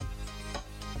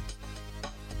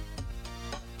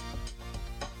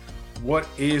What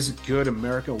is good,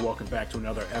 America? Welcome back to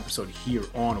another episode here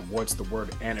on What's the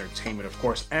Word Entertainment. Of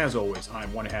course, as always,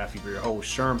 I'm one half of your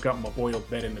host, Sherm. Got my boy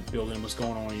Obed in the building. What's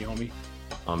going on, you homie?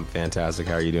 I'm fantastic.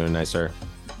 How are you doing tonight, sir?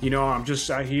 You know, I'm just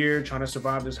out here trying to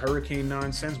survive this hurricane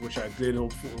nonsense, which I did,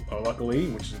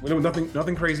 luckily. Which is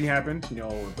nothing crazy happened,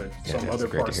 but some other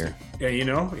parts.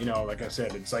 Yeah, like I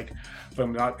said, it's like if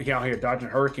I'm not out here dodging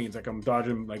hurricanes, like I'm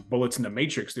dodging like bullets in the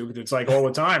Matrix, dude. It's like all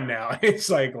the time now. It's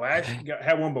like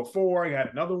had one before, I had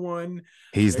another one.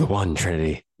 He's the one,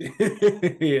 Trinity.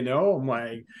 I'm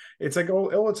like, it's like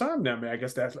all the time now, man. I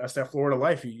guess that's that Florida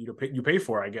life you pay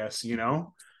for, I guess,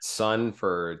 Sun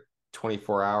for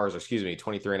 23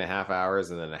 and a half hours,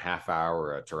 and then a half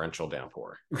hour torrential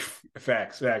downpour.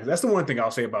 Facts. That's the one thing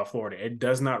I'll say about Florida. It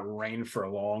does not rain for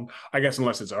long, I guess,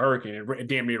 unless it's a hurricane. It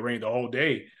damn near rained the whole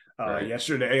day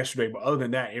yesterday. But other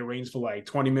than that, it rains for like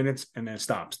 20 minutes and then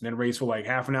stops. And then rains for like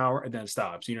half an hour and then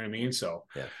stops. You know what I mean? So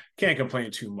can't complain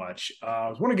too much.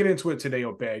 I want to get into it today,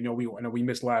 Obed. I know we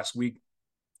missed last week.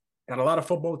 Got a lot of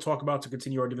football to talk about to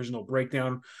continue our divisional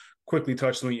breakdown. Quickly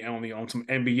touched on some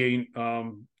NBA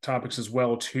topics as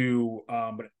well too.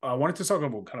 But I wanted to talk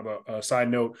about kind of a side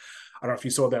note. I don't know if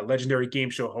you saw that legendary game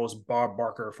show host Bob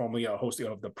Barker, formerly a host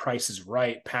of The Price is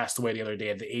Right, passed away the other day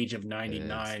at the age of 99.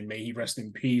 Yes. May he rest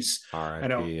in peace. R.I.P.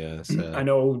 I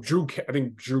know I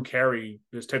think Drew Carey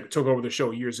took over the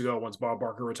show years ago once Bob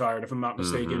Barker retired, if I'm not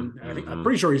mistaken. I'm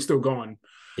pretty sure he's still going.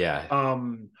 Yeah.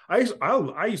 I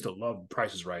used to love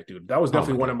Price is Right, dude. That was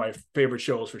definitely one of my favorite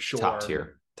shows for sure. Top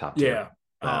tier. Yeah.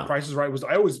 Price is Right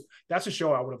that's a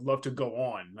show I would have loved to go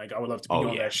on. Like I would love to be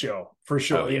on that show for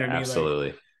sure. You know what I mean? Absolutely.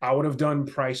 Like, I would have done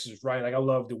Price is Right. Like I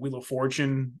love the Wheel of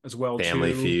Fortune as well.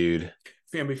 Family Feud.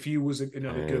 Family Feud was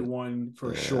another good one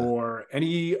for sure.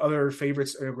 Any other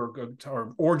favorites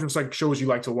or origins like shows you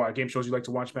like to watch, game shows you like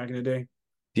to watch back in the day?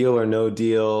 Deal or No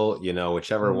Deal,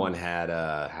 whichever one had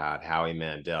Howie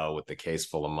Mandel with the case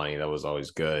full of money. That was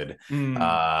always good. Deal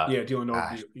or No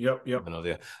Deal. Yep. No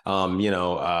Deal.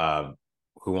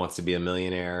 Who Wants to Be a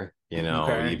Millionaire?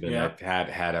 I've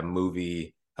had a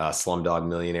movie, Slumdog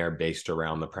Millionaire, based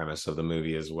around the premise of the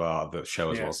movie as well, the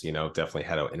show as well. So, definitely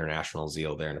had an international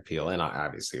zeal there and appeal. And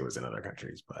obviously it was in other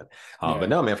countries, but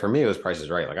no, man, for me, it was Price is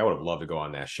Right. Like I would have loved to go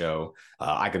on that show.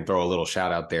 I can throw a little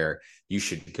shout out there. You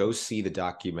should go see the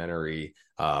documentary,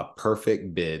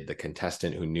 Perfect Bid, the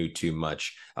contestant who knew too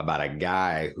much, about a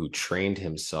guy who trained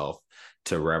himself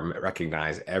to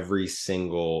recognize every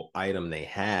single item they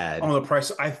had on the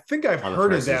price. I think I've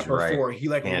heard of that before. Right. He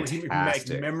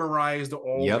memorized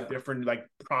all the different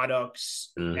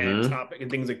products and topic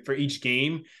and things like for each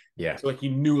game. Yeah. So he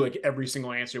knew every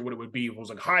single answer, what it would be. If it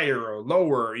was higher or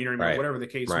lower, whatever the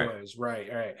case was.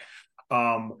 Right.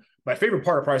 My favorite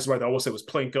part of Price is Right, I will say, was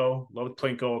Plinko. Loved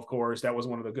Plinko, of course. That was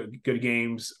one of the good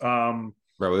games.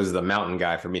 Bro, it was the mountain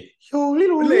guy for me.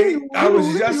 I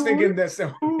was just thinking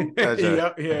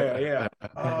that. Yeah.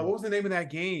 What was the name of that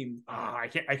game? I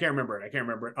can't remember it.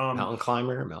 Mountain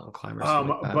Climber.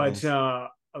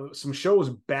 Some shows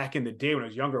back in the day when I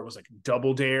was younger was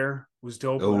Double Dare was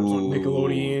dope. Oh, was on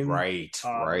Nickelodeon. Right.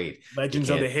 Legends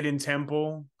of the Hidden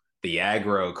Temple. The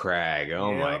aggro crag.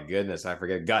 Oh my goodness. I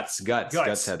forget. Guts had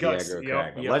the aggro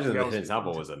crag. Legend of the Hidden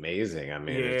Temple was amazing. I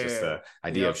mean, it's just the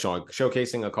idea of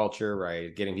showcasing a culture,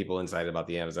 right? Getting people excited about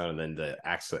the Amazon, and then the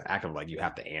act of you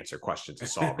have to answer questions to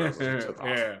solve it.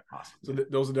 Awesome. So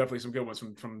those are definitely some good ones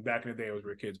from back in the day as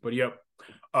we were kids. But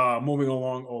moving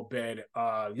along, Obed.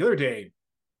 The other day,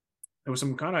 there was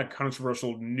some kind of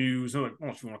controversial news. I don't know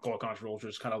if you want to call it controversial,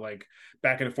 just kind of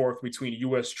back and forth between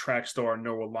U.S. track star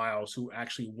Noah Lyles, who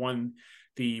actually won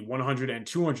the 100 and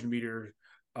 200 meter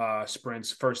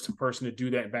sprints, first person to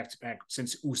do that back to back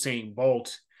since Usain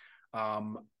Bolt.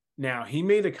 Now he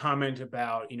made a comment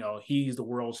about, he's the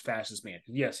world's fastest man.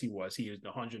 Yes, he was. He is the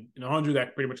 100. In 100,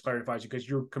 that pretty much clarifies you because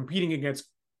you're competing against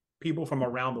people from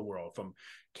around the world, from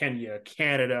Kenya,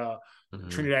 Canada,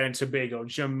 Trinidad and Tobago,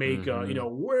 Jamaica,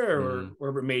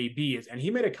 wherever it may be. And he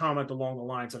made a comment along the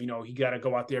lines of, he got to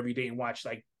go out there every day and watch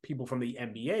people from the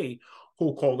NBA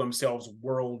who call themselves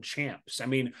world champs. I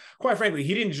mean, quite frankly,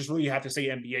 he didn't just really have to say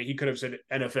NBA. He could have said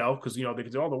NFL because, they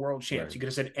could say all the world champs. Right. He could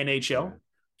have said NHL. Right.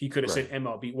 He could have said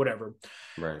MLB, whatever.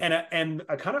 Right. And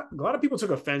a lot of people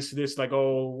took offense to this,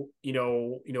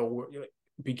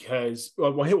 because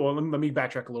let me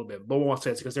backtrack a little bit. Bowen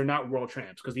says because they're not world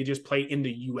champs because they just play in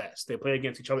the U.S. They play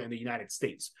against each other in the United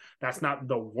States. That's not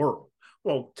the world.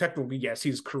 Well, technically, yes,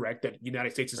 he's correct that the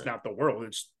United States is not the world.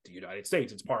 It's the United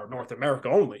States. It's part of North America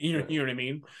only. You know what I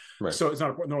mean? Right. So it's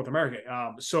not North America.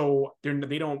 So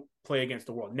they don't play against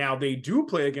the world. Now they do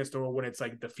play against the world when it's the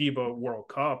FIBA World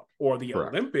Cup or the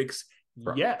Olympics.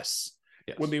 Yes.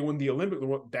 when they win the Olympic,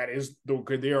 that is the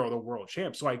good they are the world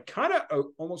champs. So I kind of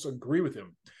almost agree with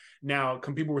him. Now,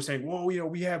 people were saying, well,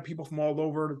 we have people from all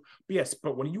over. Yes,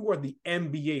 but when you are the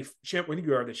NBA champ, when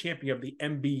you are the champion of the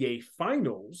NBA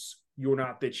finals, you're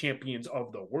not the champions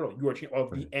of the world. You are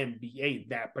of the NBA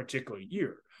that particular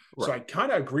year. Right. So I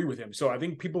kind of agree with him. So I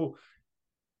think people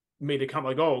made a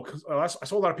comment like, oh, because I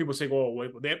saw a lot of people say, oh,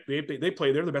 wait, they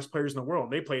play, they're the best players in the world.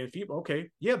 They play in FIBA.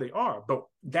 Okay, yeah, they are. But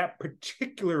that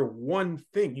particular one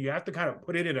thing, you have to kind of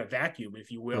put it in a vacuum, if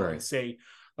you will, and say,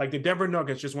 like the Denver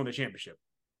Nuggets just won the championship.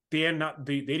 They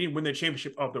didn't win the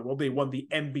championship of the world. They won the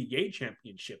NBA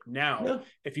championship. Now,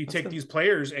 if you take these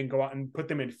players and go out and put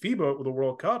them in FIBA with the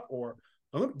World Cup or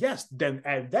yes, then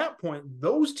at that point,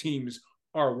 those teams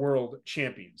are world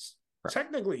champions. Right.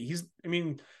 Technically,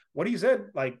 what he said,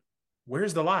 like,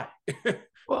 where's the lie?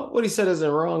 Well, what he said isn't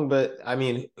wrong, but I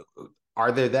mean,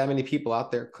 are there that many people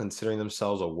out there considering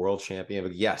themselves a world champion?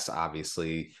 But yes,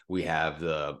 obviously, we have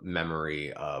the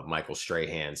memory of Michael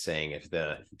Strahan saying if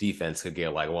the defense could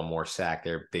get like one more sack,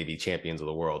 they'd be champions of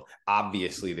the world.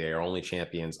 Obviously, they are only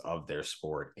champions of their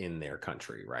sport in their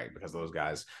country, right? Because those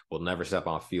guys will never step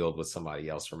on a field with somebody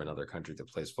else from another country that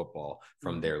plays football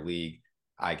from their league.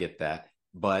 I get that.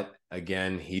 But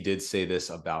again, he did say this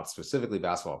about specifically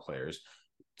basketball players.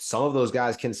 Some of those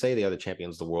guys can say they are the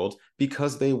champions of the world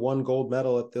because they won gold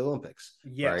medal at the Olympics.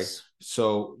 Yes. Right?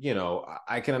 So,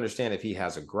 I can understand if he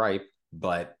has a gripe,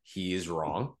 but he is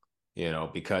wrong,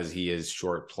 because he is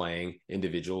short playing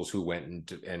individuals who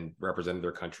went and represented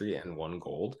their country and won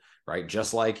gold, right?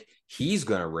 Just like he's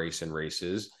going to race in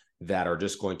races that are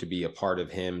just going to be a part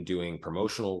of him doing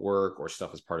promotional work or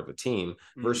stuff as part of a team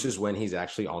versus when he's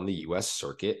actually on the U.S.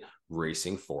 circuit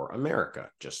racing for America,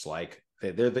 just like I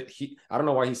don't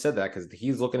know why he said that, because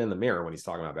he's looking in the mirror when he's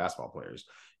talking about basketball players.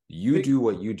 You do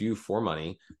what you do for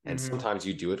money, and sometimes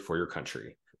you do it for your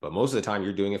country. But most of the time,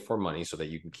 you're doing it for money so that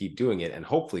you can keep doing it and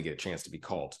hopefully get a chance to be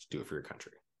called to do it for your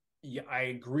country. Yeah, I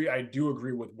agree. I do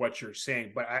agree with what you're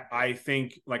saying. But I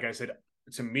think, like I said,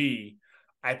 to me,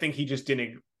 I think he just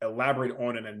didn't elaborate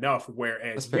on it enough.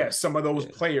 Whereas, yes, some of those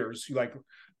players, like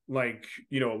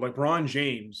LeBron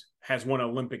James has won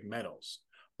Olympic medals.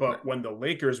 But when the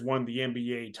Lakers won the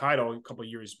NBA title a couple of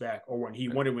years back, or when he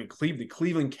won it when the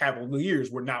Cleveland Cavaliers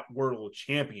were not world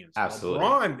champions. Absolutely.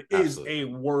 LeBron is a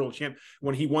world champion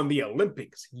when he won the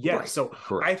Olympics. Yes. Right. So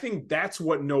I think that's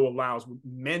what Noah Lyles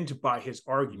meant by his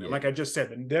argument. Yeah. Like I just said,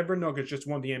 the Denver Nuggets just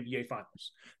won the NBA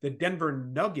finals. The Denver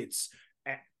Nuggets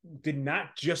did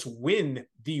not just win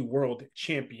the world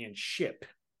championship.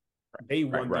 They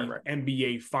won the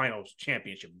NBA finals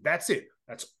championship. That's it.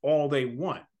 That's all they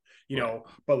won.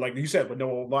 But like you said, with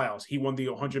Noah Lyles, he won the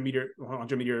 100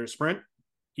 meter sprint.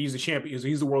 He's the champion.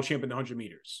 He's the world champion in the 100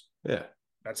 meters. Yeah,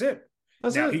 that's it.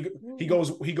 He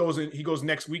goes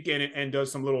next weekend and does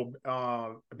some little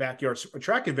backyard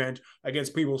track event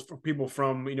against people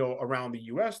from around the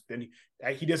U.S. Then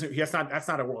that's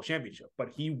not a world championship,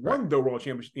 but he won the world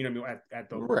championship. At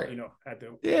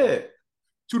the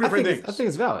two different things. I think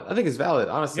it's valid.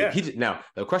 Honestly, now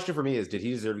the question for me is, did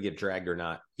he deserve to get dragged or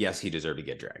not? Yes, he deserved to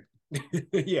get dragged.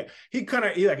 Yeah, he kind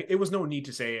of it was no need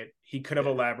to say it. He could have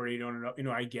elaborated on it.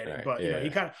 I get it, but he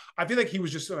kind of. I feel like he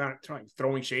was just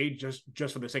throwing shade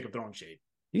just for the sake of throwing shade.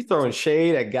 He's throwing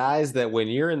shade at guys that when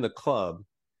you're in the club,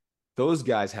 those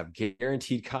guys have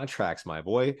guaranteed contracts, my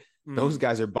boy. Those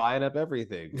guys are buying up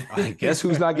everything. I guess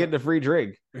who's not getting a free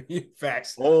drink?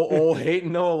 Facts. Old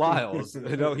hating Noah Lyles.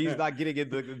 No, he's not getting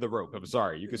in the rope. I'm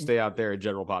sorry. You can stay out there in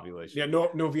general population. Yeah,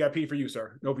 no VIP for you,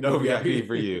 sir. No VIP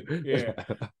for you.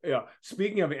 Yeah.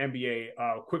 Speaking of the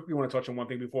NBA, quickly want to touch on one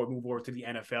thing before we move over to the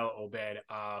NFL, Obed.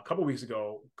 A couple of weeks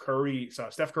ago,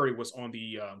 Steph Curry was on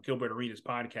the Gilbert Arenas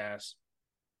podcast,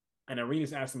 and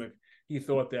Arenas asked him if he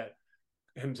thought that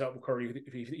Curry,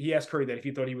 he asked Curry that if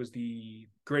he thought he was the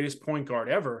greatest point guard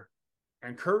ever,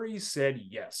 and Curry said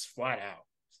yes, flat out.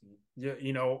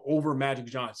 Over Magic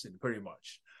Johnson, pretty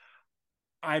much.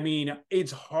 I mean,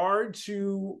 it's hard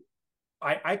to.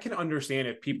 I can understand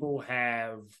if people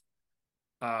have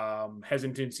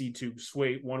hesitancy to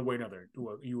sway one way or another.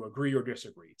 Do you agree or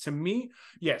disagree? To me,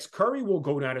 yes, Curry will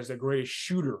go down as the greatest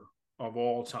shooter of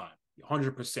all time.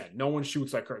 100%. No one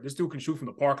shoots like Curry. This dude can shoot from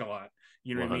the parking lot.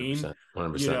 You know what I mean?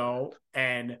 100%.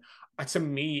 And to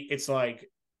me, it's like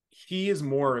he is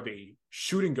more of a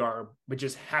shooting guard, but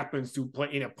just happens to play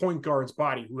in a point guard's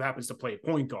body who happens to play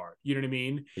point guard. You know what I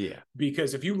mean? Yeah.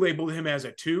 Because if you label him as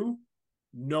a 2,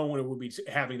 no one would be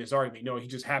having this argument. No, he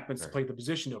just happens to play the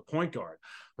position of point guard.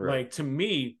 Right. Like, to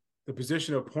me, the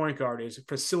position of point guard is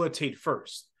facilitate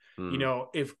first. You know,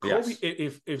 if Kobe,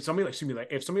 yes. if somebody like,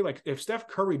 excuse me, like if Steph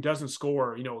Curry doesn't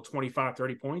score, 25,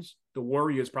 30 points, the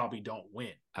Warriors probably don't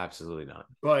win. Absolutely not.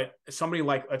 But somebody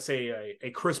like, let's say, a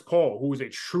Chris Paul, who is a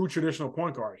true traditional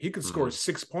point guard, he could score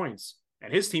 6 points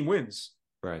and his team wins.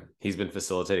 Right. He's been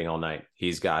facilitating all night.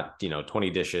 He's got, 20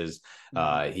 dishes.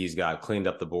 He's got cleaned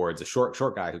up the boards, a short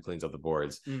guy who cleans up the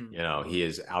boards. He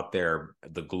is out there,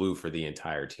 the glue for the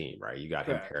entire team, right? You got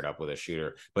him paired up with a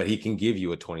shooter, but he can give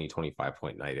you a 20, 25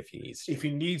 point night if he needs to. If he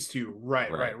needs to.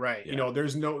 Right. Yeah.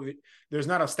 There's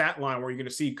not a stat line where you're going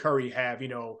to see Curry have,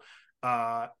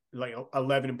 like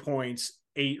 11 points,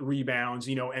 8 rebounds,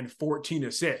 and 14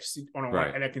 assists on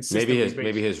a consistent basis.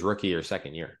 Maybe his rookie or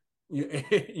second year.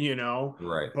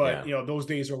 Right. But those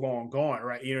days are long gone,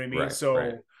 right? You know what I mean? Right, so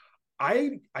right.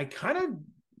 I kind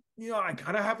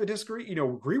of have to disagree,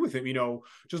 agree with him,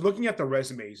 just looking at the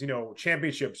resumes,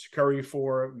 championships, Curry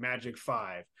 4, Magic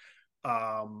 5,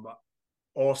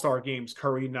 All-Star games,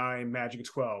 Curry 9, Magic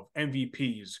 12,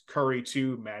 MVPs, Curry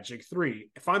 2, Magic 3,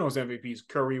 Finals MVPs,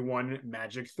 Curry 1,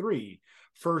 Magic 3,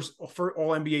 first for All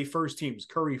NBA first teams,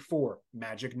 Curry 4,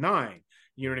 Magic 9.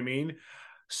 You know what I mean?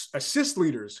 Assist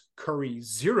leaders, Curry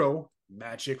 0,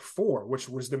 Magic 4, which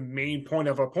was the main point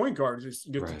of a point guard, is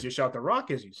to dish out the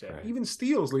rock, as you said. Right. Even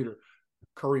steals leader,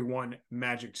 Curry 1,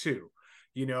 Magic 2.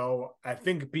 I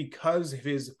think because of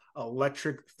his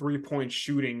electric 3-point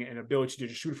shooting and ability to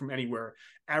just shoot from anywhere,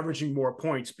 averaging more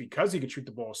points because he could shoot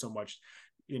the ball so much,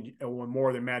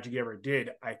 more than Magic ever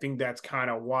did. I think that's kind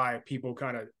of why people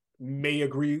kind of may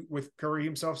agree with Curry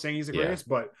himself saying he's the greatest,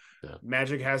 but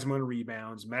Magic has him on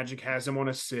rebounds, Magic has him on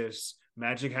assists,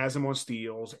 Magic has him on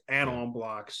steals and on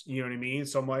blocks. You know what I mean?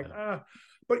 So I'm like,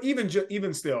 but even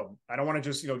still, I don't want to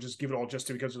just give it all just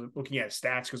because of looking at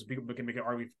stats, because people can make an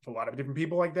argument for a lot of different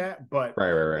people like that. But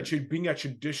right. Being a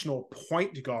traditional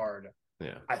point guard,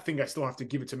 I think I still have to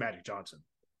give it to Magic Johnson.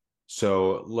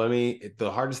 So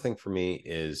the hardest thing for me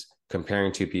is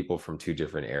comparing two people from two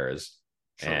different eras.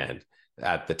 Sure. And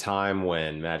at the time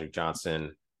when Magic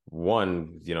Johnson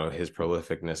won, his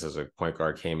prolificness as a point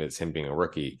guard came as him being a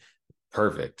rookie.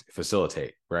 Perfect.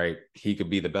 Facilitate, right? He could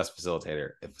be the best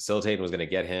facilitator. If facilitating was going to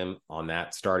get him on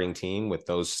that starting team with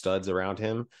those studs around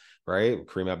him, right?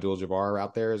 Kareem Abdul-Jabbar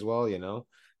out there as well,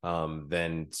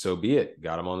 then so be it.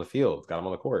 Got him on the field, got him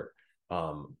on the court.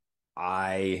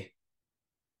 I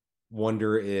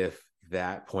wonder if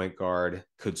that point guard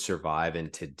could survive in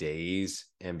today's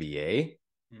NBA,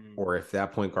 or if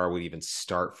that point guard would even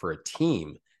start for a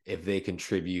team if they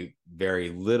contribute very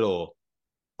little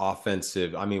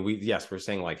offensive. I mean, we're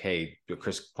saying like, hey,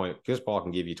 Chris Paul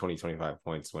can give you 20, 25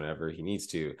 points whenever he needs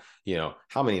to.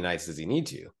 How many nights does he need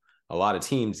to? A lot of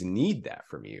teams need that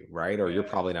from you, right? Or you're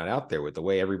probably not out there with the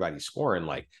way everybody's scoring.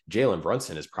 Like Jalen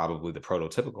Brunson is probably the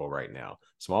prototypical right now.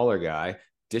 Smaller guy,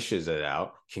 dishes it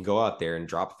out, can go out there and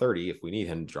drop 30 if we need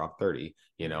him to drop 30,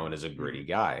 and is a gritty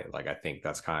guy. Like, I think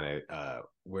that's kind of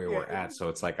where we're at. So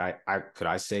it's like,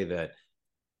 I say that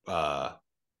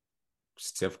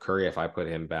Steph Curry, if I put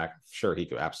him back, sure, he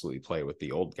could absolutely play with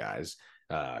the old guys.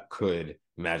 Could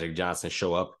Magic Johnson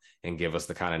show up and give us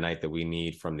the kind of night that we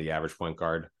need from the average point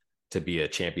guard to be a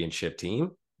championship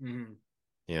team?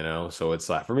 So it's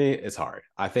like, for me, it's hard.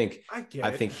 I think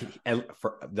and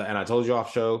I told you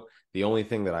off show, the only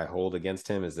thing that I hold against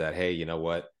him is that, hey, you know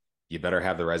what? You better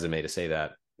have the resume to say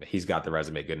that. He's got the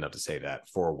resume good enough to say that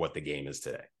for what the game is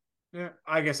today. Yeah,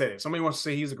 I guess that is. Somebody wants to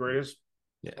say he's the greatest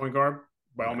point guard,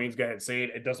 by all means, go ahead and say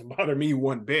it. It doesn't bother me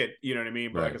one bit. You know what I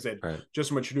mean? But like I said, just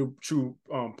from a true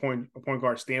point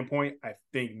guard standpoint, I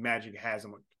think Magic has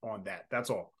him on that. That's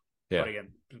all. Yeah.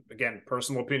 But again,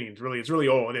 personal opinions. It's really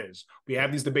all it is. We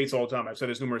have these debates all the time. I've said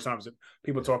this numerous times. That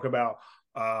people talk about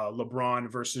LeBron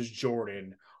versus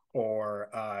Jordan, or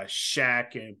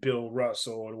Shaq and Bill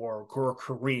Russell, or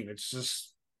Kareem.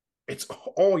 It's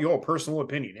all your personal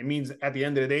opinion. It means, at the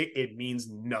end of the day, it means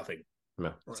nothing.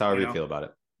 Yeah. That's however you feel about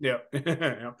it. Yeah.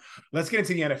 Let's get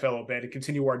into the NFL a bit to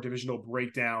continue our divisional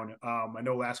breakdown. I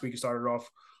know last week we started off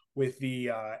with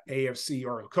the AFC,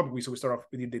 or a couple of weeks ago, we started off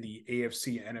with the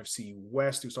AFC and NFC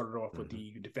West. We started off with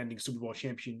the defending Super Bowl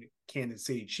champion Kansas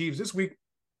City Chiefs. This week,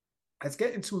 let's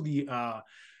get into the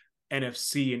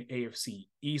NFC and AFC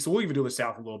East. So we'll even do the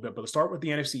South a little bit, but let's start with the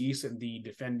NFC East and the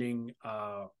defending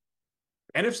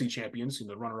NFC champions,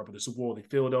 the runner-up of the Super Bowl, the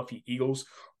Philadelphia Eagles,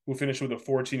 who finished with a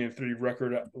 14-3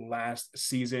 record last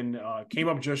season. Came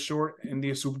up just short in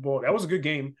the Super Bowl. That was a good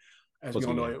game, as we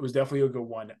all know. It was definitely a good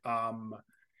one.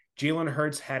 Jalen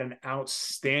Hurts had an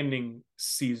outstanding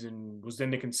season, was in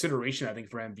the consideration, I think,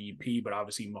 for MVP, but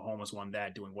obviously Mahomes won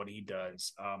that, doing what he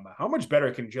does. How much better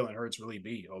can Jalen Hurts really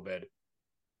be, Obed?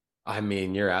 I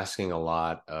mean, you're asking a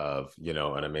lot of,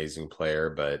 an amazing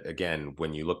player. But again,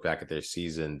 when you look back at their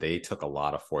season, they took a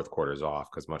lot of fourth quarters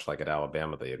off because much like at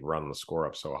Alabama, they had run the score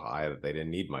up so high that they didn't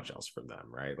need much else from them,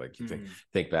 right? Like you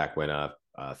think back when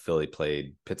Philly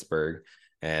played Pittsburgh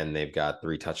and they've got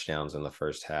 3 touchdowns in the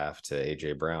first half to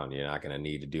AJ Brown. You're not going to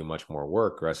need to do much more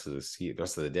work the rest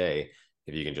of the day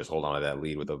if you can just hold on to that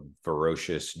lead with a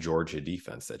ferocious Georgia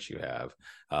defense that you have.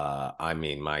 I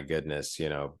mean, my goodness,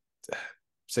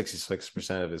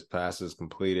 66% of his passes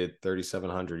completed,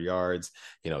 3,700 yards,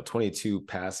 22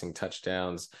 passing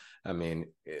touchdowns. I mean,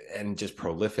 and just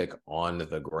prolific on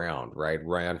the ground, right?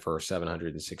 Ran for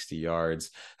 760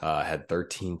 yards, had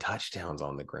 13 touchdowns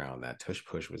on the ground. That tush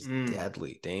push was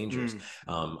deadly, dangerous.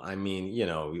 I mean,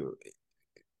 the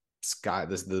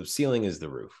ceiling is the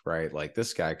roof, right? Like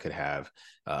this guy could have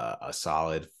a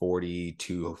solid 40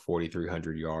 to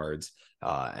 4,300 yards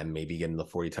and maybe get in the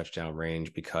 40 touchdown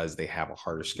range because they have a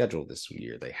harder schedule this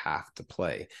year. They have to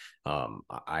play.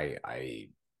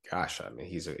 Gosh, I mean,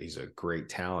 he's a great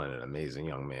talent, an amazing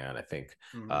young man. I think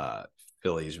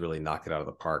Philly's really knocked it out of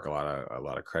the park. A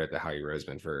lot of credit to Howie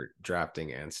Roseman for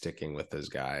drafting and sticking with this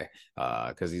guy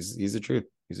because he's the truth.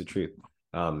 He's the truth.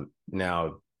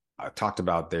 Now, I talked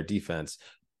about their defense.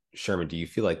 Sherman, do you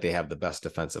feel like they have the best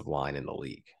defensive line in the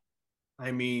league?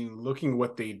 I mean, looking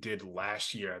what they did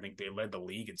last year, I think they led the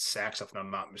league in sacks, if I'm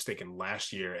not mistaken,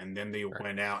 last year. And then they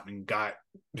went out and got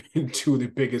two of the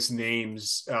biggest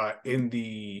names in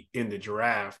the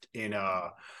draft.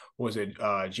 Was it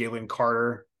Jalen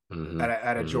Carter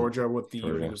out of Georgia with the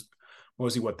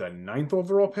was he the 9th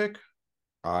overall pick?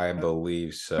 I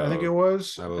believe so. I think it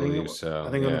was. I believe so. I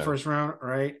think in the first round,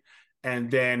 right? And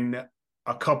then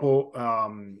a couple, I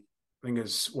think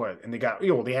is what, and they got,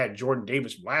 they had Jordan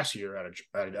Davis last year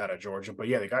out of Georgia, but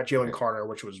yeah, they got Jalen Carter,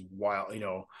 which was wild,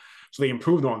 so they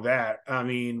improved on that. I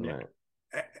mean,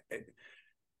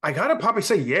 I gotta probably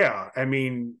say, yeah. I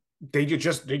mean, they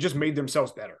just made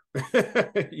themselves better,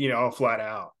 flat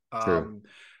out.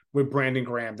 With Brandon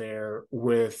Graham there,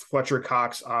 with Fletcher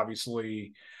Cox,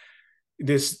 obviously.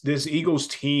 This Eagles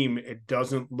team, it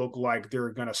doesn't look like they're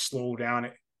gonna slow down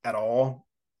at all,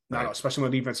 especially on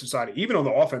the defensive side. Even on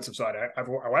the offensive side, I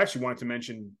actually wanted to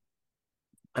mention,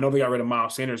 I know they got rid of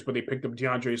Miles Sanders, but they picked up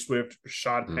DeAndre Swift,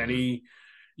 Rashad Penny.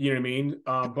 You know what I mean?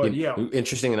 But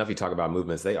interesting enough, you talk about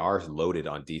movements. They are loaded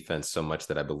on defense so much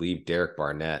that I believe Derek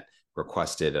Barnett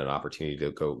requested an opportunity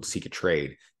to go seek a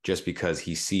trade just because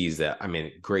he sees that, I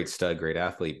mean, great stud, great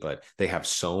athlete, but they have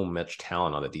so much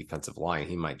talent on the defensive line.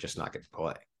 He might just not get to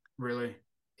play. Really?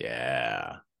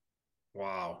 Yeah.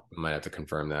 Wow. I might have to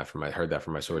confirm that I heard that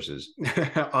from my sources.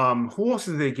 Who else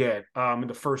did they get in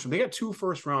the first one? They got 2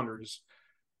 first rounders.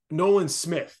 Nolan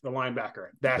Smith, the linebacker.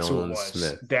 That's who it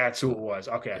was. That's who it was.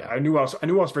 Okay. Yeah. I knew I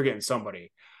was forgetting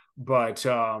somebody. But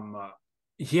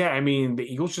yeah, I mean,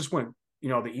 the Eagles just went,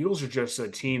 the Eagles are just a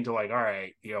team to like, all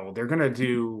right, they're gonna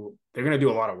do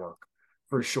a lot of work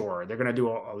for sure. They're gonna do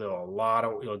a lot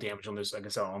of damage on this, like I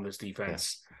said, on this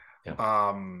defense.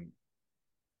 Yeah.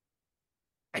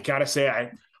 I gotta say,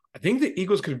 I think the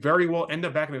Eagles could very well end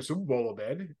up back in the Super Bowl,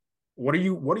 Obed. What do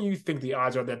you think the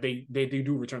odds are that they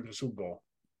do return to the Super Bowl?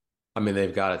 I mean,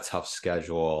 they've got a tough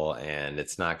schedule, and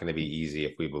it's not going to be easy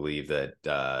if we believe that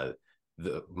the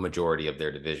majority of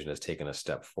their division has taken a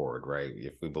step forward, right?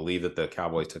 If we believe that the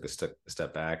Cowboys took a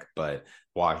step back, but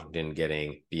Washington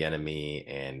getting the enemy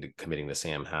and committing to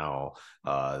Sam Howell,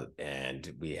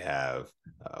 and we have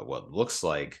what looks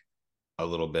like a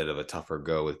little bit of a tougher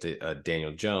go with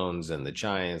Daniel Jones and the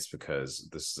Giants because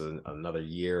this is another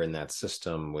year in that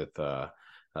system with their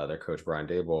coach Brian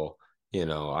Daboll.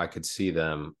 I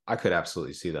could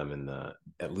absolutely see them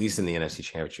at least in the NFC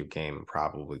Championship game,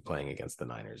 probably playing against the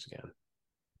Niners again.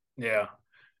 Yeah.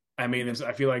 I mean,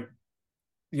 I feel like,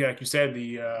 yeah, like you said,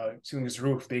 the ceiling's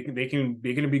roof, they're going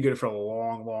to be good for a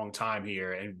long, long time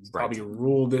here and probably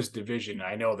rule this division.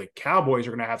 I know the Cowboys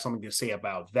are going to have something to say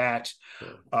about that.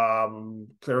 Sorry,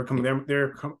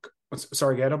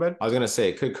 go ahead, Obed. I was going to say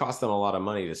it could cost them a lot of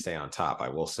money to stay on top. I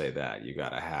will say that you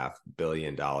got a $500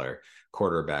 million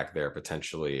quarterback there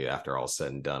potentially after all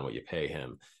said and done what you pay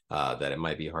him, that it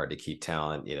might be hard to keep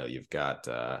talent. You've got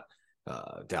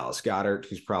Dallas Goedert,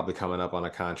 who's probably coming up on a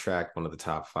contract, one of the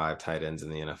top 5 tight ends in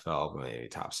the NFL, maybe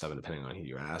top 7, depending on who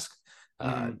you ask.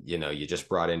 You just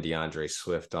brought in DeAndre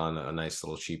Swift on a nice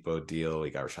little cheapo deal.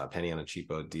 You got Rashad Penny on a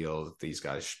cheapo deal. These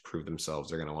guys prove themselves.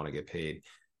 They're going to want to get paid.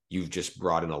 You've just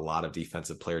brought in a lot of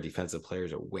defensive players. Defensive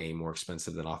players are way more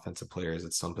expensive than offensive players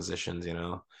at some positions,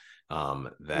 some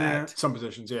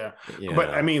positions. Yeah.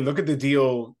 But I mean, look at the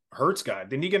deal Hurts got.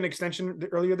 Didn't he get an extension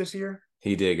earlier this year?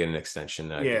 He did get an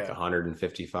extension. I think Yeah.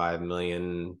 155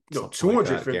 million, No, something like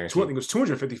that, 250. I think guaranteed. it was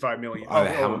 255 million.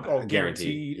 Guaranteed.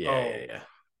 Guaranteed. Yeah, yeah.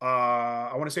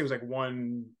 I want to say it was like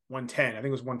 110. I think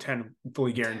it was 110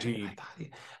 fully 110.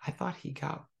 guaranteed. I thought he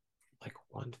got like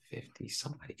 150.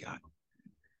 Somebody got.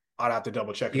 I'd have to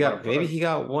double check. Maybe he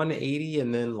got 180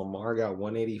 and then Lamar got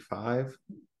 185,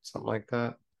 something like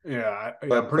that. Yeah,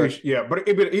 I'm pretty sure. Yeah, but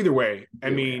either way,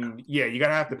 I mean, yeah, you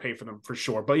gotta have to pay for them for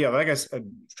sure. But yeah, like I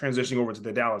said, transitioning over to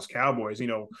the Dallas Cowboys,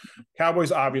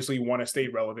 Cowboys obviously want to stay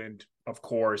relevant, of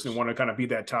course, and want to kind of be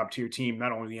that top tier team,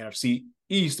 not only the NFC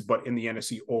East, but in the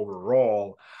NFC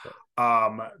overall.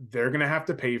 They're gonna have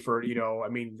to pay for it. I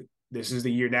mean, this is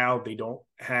the year now. They don't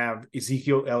have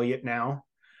Ezekiel Elliott now.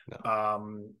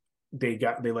 No. They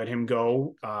let him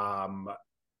go.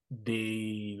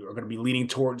 They are going to be leaning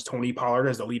towards Tony Pollard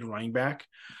as the lead running back.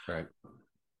 Right.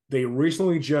 They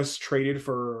recently just traded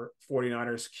for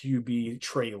 49ers QB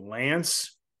Trey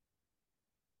Lance,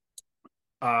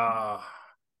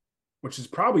 which is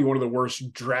probably one of the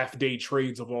worst draft day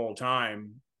trades of all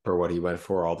time. For what he went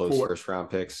for, all those first round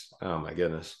picks. Oh, my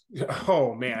goodness.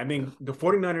 Oh, man. I mean, the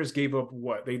 49ers gave up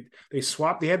what? They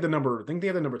swapped. They had the number, I think they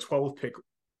had the number 12 pick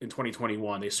in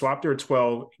 2021. They swapped their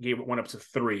 12, gave it one up to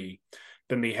 3.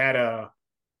 Then they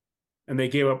they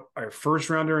gave up a first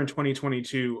rounder in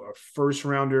 2022, a third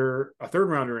rounder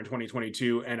in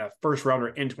 2022, and a first rounder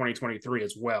in 2023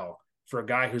 as well for a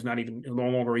guy who's no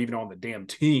longer even on the damn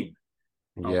team.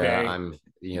 Okay?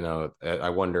 Yeah, I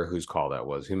wonder whose call that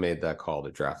was. Who made that call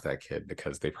to draft that kid?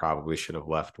 Because they probably should have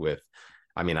left with.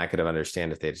 I mean, I could have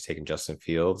understand if they had taken Justin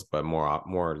Fields, but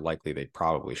more likely they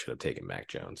probably should have taken Mac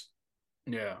Jones.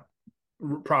 Yeah,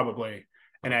 probably.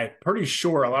 And I'm pretty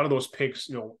sure a lot of those picks,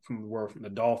 were from the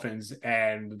Dolphins,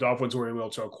 and the Dolphins were able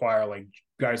to acquire like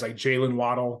guys like Jalen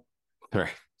Waddle,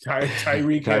 right?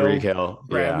 Tyreek Hill,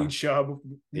 Bradley Chubb,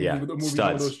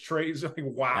 studs. Those trades. Like,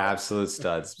 wow, absolute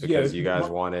studs. Because you guys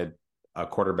wanted a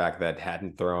quarterback that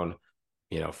hadn't thrown,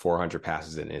 400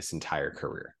 passes in his entire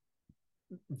career.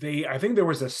 I think there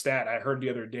was a stat I heard the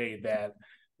other day that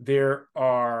there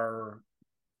are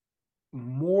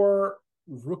more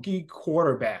rookie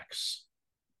quarterbacks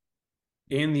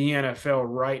in the NFL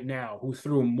right now who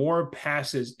threw more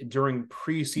passes during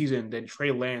preseason than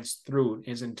Trey Lance threw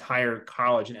his entire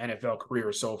college and NFL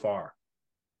career so far.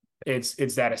 It's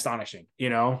that astonishing,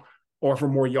 or for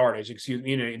more yardage. Excuse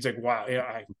me, it's like wow.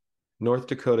 Yeah, North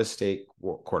Dakota State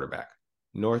quarterback,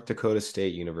 North Dakota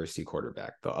State University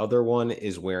quarterback. The other one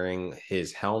is wearing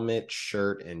his helmet,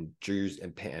 shirt, and jersey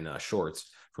and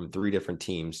shorts from 3 different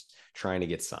teams trying to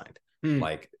get signed.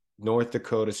 Like North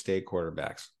Dakota State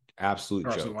quarterbacks. Absolute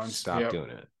joke. Stop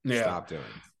doing it. Yeah. Stop doing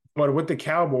it. But with the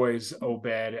Cowboys,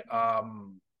 Obed,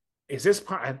 is this?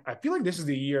 I feel like this is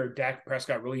the year Dak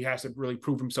Prescott really has to really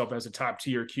prove himself as a top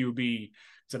tier QB.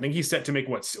 So I think he's set to make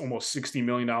almost $60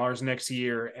 million next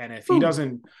year. And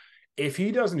if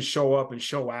he doesn't show up and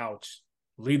show out,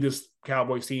 lead this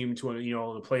Cowboys team to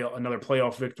another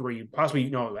playoff victory, possibly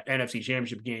the NFC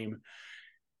Championship game.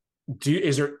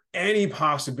 Is there any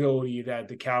possibility that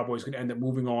the Cowboys could end up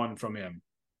moving on from him?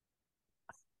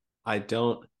 I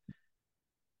don't.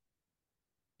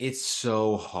 It's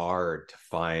so hard to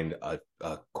find a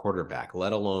quarterback,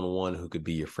 let alone one who could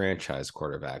be your franchise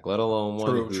quarterback, let alone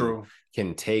one who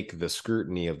can take the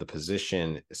scrutiny of the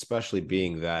position, especially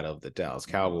being that of the Dallas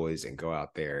Cowboys, and go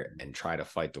out there and try to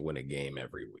fight to win a game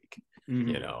every week.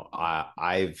 Mm-hmm.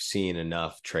 I've seen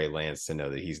enough Trey Lance to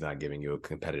know that he's not giving you a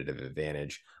competitive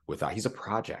advantage he's a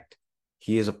project.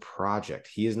 He is a project.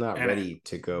 He is not ready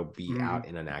to go be out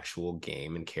in an actual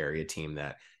game and carry a team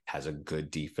that has a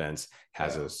good defense,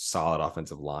 has a solid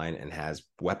offensive line, and has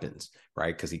weapons,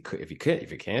 right? Because if you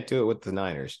can't do it with the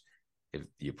Niners,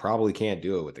 you probably can't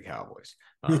do it with the Cowboys.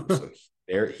 So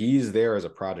he's there as a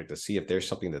project to see if there's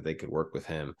something that they could work with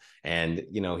him. And,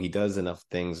 he does enough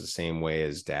things the same way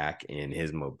as Dak in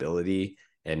his mobility.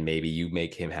 And maybe you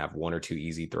make him have 1 or 2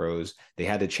 easy throws. They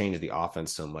had to change the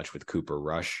offense so much with Cooper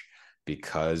Rush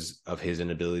because of his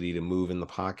inability to move in the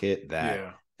pocket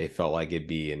that they felt like it'd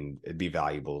be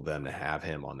valuable to them to have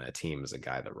him on that team as a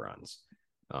guy that runs.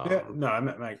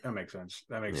 That makes sense.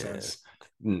 That makes sense.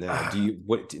 Now,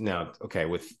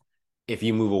 if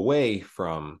you move away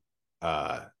from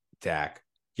Dak,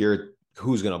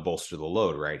 who's going to bolster the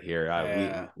load right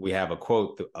here? We have a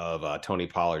quote of Tony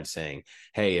Pollard saying,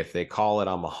 "Hey, if they call it,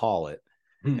 I'm a haul it."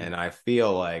 And I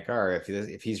feel like, all right,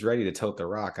 if he's ready to tote the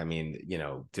rock, I mean,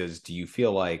 do you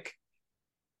feel like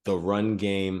the run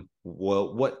game,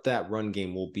 what that run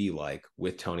game will be like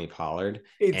with Tony Pollard,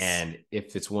 and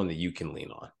if it's one that you can lean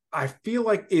on? I feel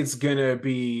like it's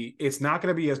not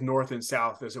gonna be as north and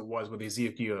south as it was with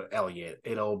Ezekiel Elliott.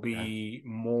 It'll be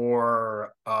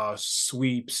more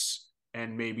sweeps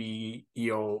and maybe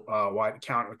wide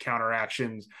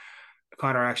counteraction.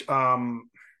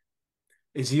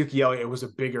 Ezekiel Elliott was a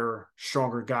bigger,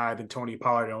 stronger guy than Tony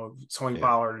Pollard. Tony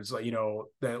Pollard's like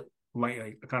that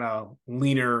like kind of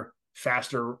leaner,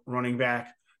 faster running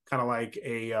back, kind of like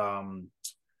a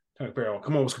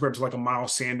come on, compared to like a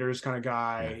Miles Sanders kind of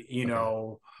guy,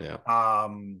 Yeah.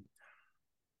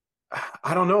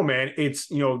 I don't know, man. It's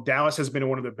Dallas has been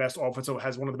one of the best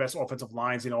offensive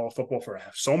lines in all of football for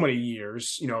so many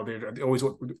years. They're always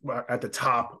at the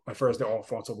top as far as the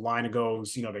offensive line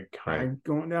goes. They're kind of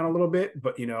going down a little bit,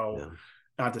 but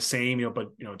not the same.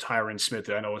 But Tyron Smith,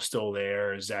 I know is still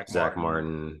there. Zach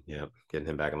Martin, getting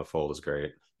him back in the fold is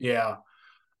great. Yeah.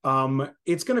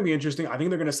 It's going to be interesting. I think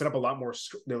they're going to set up a lot more.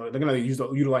 They're going to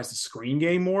utilize the screen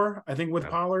game more. I think with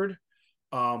Pollard,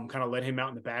 kind of let him out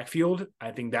in the backfield.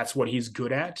 I think that's what he's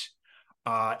good at.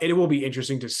 It will be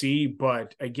interesting to see.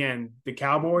 But again, the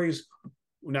Cowboys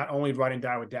not only ride and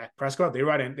die with Dak Prescott, they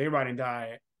ride and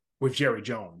die with Jerry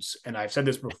Jones. And I've said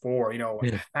this before.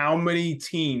 How many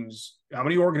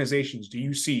organizations do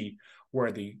you see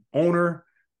where the owner,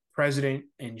 president,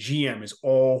 and GM is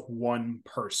all one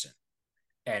person?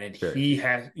 And he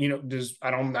has,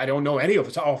 I don't know any off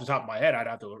the top of my head. I'd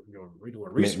have to redo a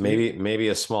research. Maybe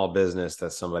a small business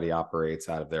that somebody operates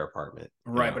out of their apartment.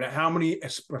 Right. But how many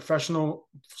professional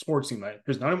sports team?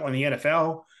 There's none in the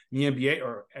NFL, the NBA,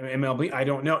 or MLB. I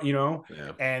don't know,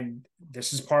 and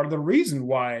this is part of the reason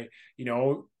why,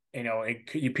 people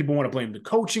want to blame the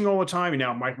coaching all the time. And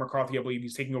now Mike McCarthy, I believe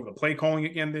he's taking over the play calling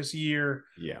again this year.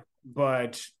 Yeah.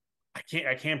 But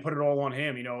I can't put it all on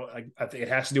him. It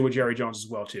has to do with Jerry Jones as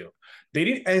well too. They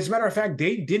didn't, as a matter of fact,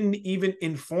 they didn't even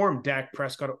inform Dak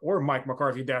Prescott or Mike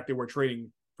McCarthy that they were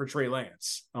trading for Trey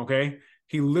Lance. Okay,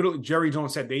 Jerry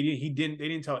Jones said they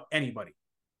didn't tell anybody.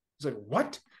 He's like,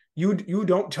 what? You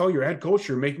don't tell your head coach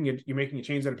you're making a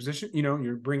change at a position.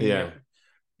 You're bringing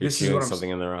This is what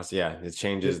something in the roster. Yeah, it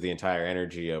changes the entire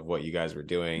energy of what you guys were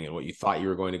doing and what you thought you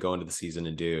were going to go into the season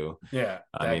and do. Yeah,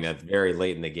 I mean, that's very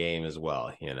late in the game as well.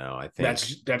 I think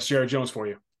that's Jerry Jones for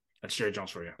you. That's Jerry Jones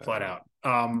for you, flat out.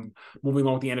 Moving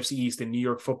on with the NFC East, the New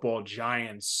York Football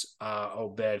Giants,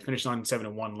 Obed finished on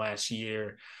 7-1 last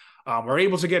year. Were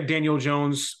able to get Daniel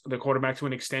Jones, the quarterback, to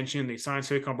an extension. They signed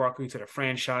Saquon Barkley to the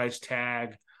franchise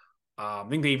tag. I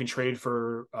think they even traded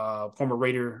for former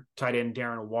Raider tight end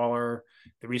Darren Waller.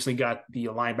 They recently got the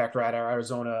linebacker out of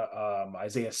Arizona,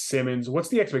 Isaiah Simmons. What's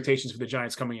the expectations for the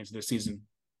Giants coming into this season?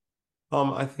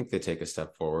 I think they take a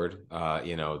step forward.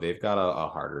 They've got a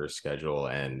harder schedule,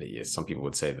 and some people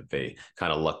would say that they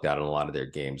kind of lucked out in a lot of their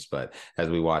games. But as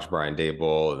we watch Brian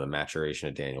Daboll, the maturation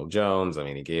of Daniel Jones, I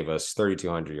mean, he gave us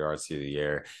 3,200 yards through the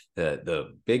year.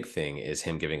 The big thing is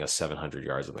him giving us 700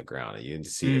 yards on the ground. You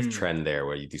see a trend there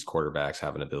where these quarterbacks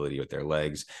have an ability with their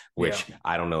legs, which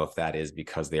I don't know if that is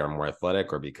because they are more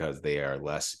athletic or because they are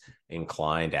less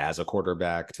inclined as a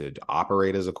quarterback to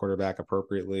operate as a quarterback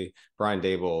appropriately. Brian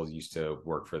Daboll used to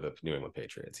work for the New England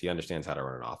Patriots. He understands how to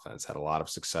run an offense, had a lot of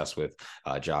success with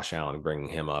Josh Allen, bringing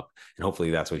him up. And hopefully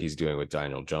that's what he's doing with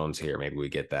Daniel Jones here. Maybe we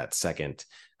get that second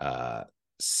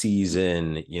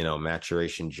season,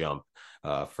 maturation jump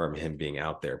from him being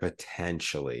out there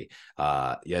potentially.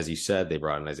 As you said, they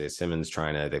brought in Isaiah Simmons,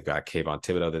 they've got Kayvon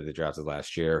Thibodeau that they drafted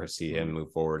last year. See him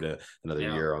move forward to another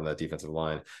year on that defensive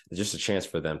line. It's just a chance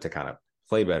for them to kind of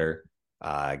play better,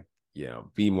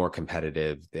 be more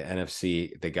competitive. The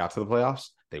NFC, they got to the playoffs.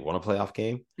 They won a playoff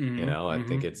game. I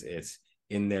think it's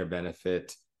in their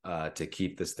benefit to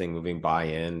keep this thing moving. Buy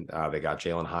in. They got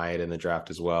Jalen Hyatt in the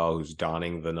draft as well, who's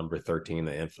donning the number 13,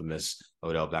 the infamous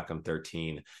Odell Beckham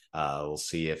 13. We'll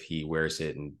see if he wears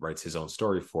it and writes his own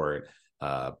story for it.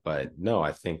 But no,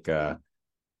 I think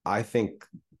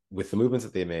with the movements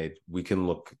that they made, we can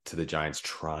look to the Giants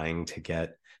trying to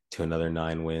get to another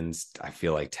 9 wins. I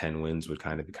feel like 10 wins would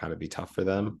kind of be tough for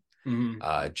them.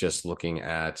 Just looking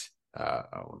at,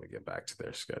 let me get back to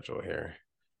their schedule here.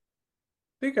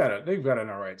 They've got an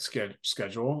all right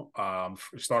schedule.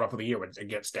 Start off of the year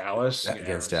against Dallas.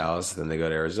 Dallas, then they go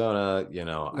to Arizona.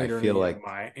 Later I feel like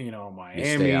Miami,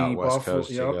 stay out West Buffalo, Coast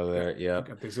to go there. Yeah,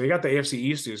 so they got the AFC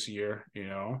East this year.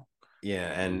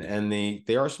 Yeah, and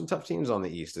there are some tough teams on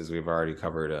the East, as we've already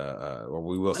covered. Or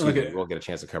we will see. We'll get a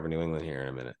chance to cover New England here in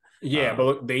a minute. Yeah, but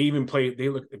look, they even played.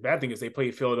 The bad thing is they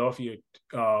played Philadelphia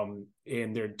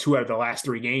in their 2 out of the last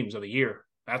 3 games of the year.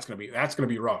 That's gonna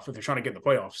be rough if they're trying to get in the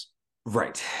playoffs.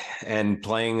 Right. And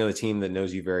playing a team that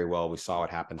knows you very well, we saw what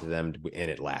happened to them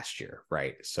in it last year.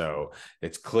 Right. So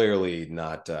it's clearly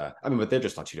not, but they're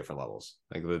just on two different levels.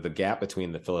 Like the gap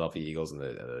between the Philadelphia Eagles and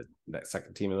that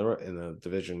second team in the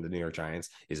division, the New York Giants,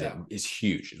 is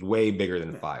huge. It's way bigger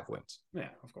than 5 wins. Yeah,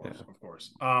 of course. Yeah. Of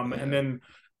course. And then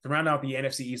to round out the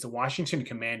NFC East, the Washington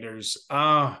Commanders,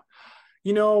 I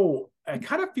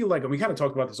kind of feel like, and we kind of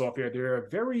talked about this off air, they're a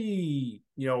very,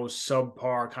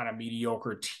 subpar kind of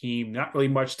mediocre team. Not really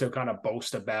much to kind of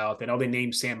boast about. I know they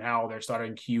named Sam Howell their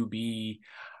starting QB.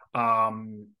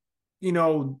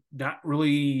 Not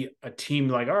really a team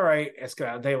like, all right,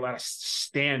 they let us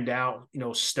stand out,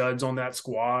 studs on that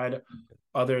squad.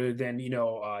 Other than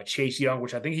Chase Young,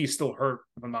 which I think he's still hurt,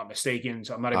 if I'm not mistaken.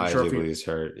 So I'm not even sure if he's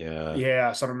hurt. Yeah.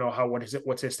 Yeah. So I don't know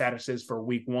what's his status is for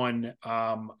week 1.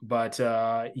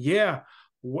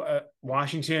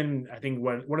 Washington, I think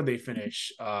what did they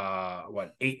finish?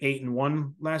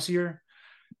 8-1 last year.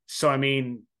 So I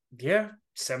mean,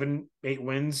 7-8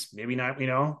 wins, maybe not,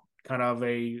 kind of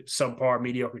a subpar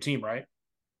mediocre team, right?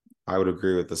 I would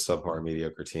agree with the subpar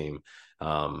mediocre team.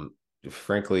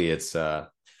 Frankly, it's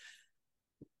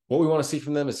what we want to see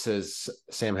from them is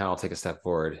Sam Howell take a step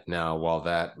forward. Now, while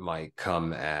that might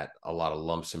come at a lot of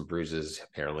lumps and bruises,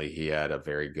 apparently he had a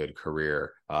very good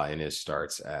career in his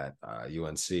starts at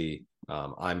UNC.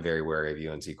 I'm very wary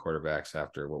of UNC quarterbacks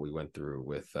after what we went through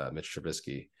with Mitch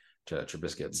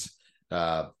Trubisky's.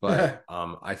 But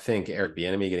I think Eric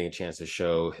Bieniemy getting a chance to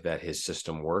show that his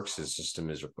system works, his system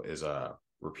is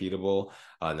repeatable,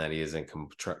 and that he is in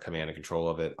command and control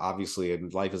of it. Obviously,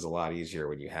 life is a lot easier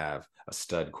when you have a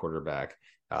stud quarterback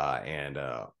and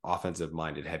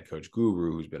offensive-minded head coach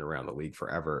guru who's been around the league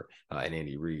forever, and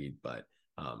Andy Reid. But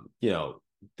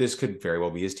this could very well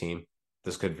be his team.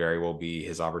 This could very well be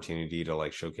his opportunity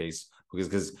to showcase,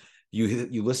 because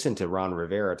you listen to Ron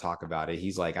Rivera talk about it.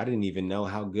 He's like, I didn't even know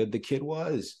how good the kid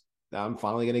was. I'm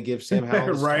finally going to give Sam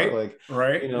Howell right.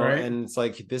 And it's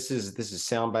like, this is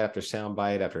soundbite after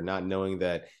soundbite after not knowing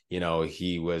that,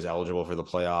 he was eligible for the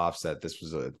playoffs, that this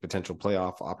was a potential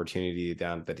playoff opportunity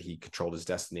that he controlled his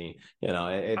destiny.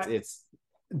 It's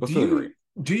do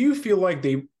you feel like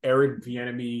Eric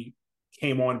Bieniemy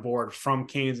came on board from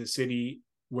Kansas City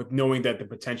with knowing that the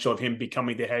potential of him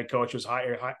becoming the head coach was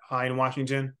high in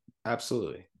Washington?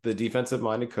 Absolutely. The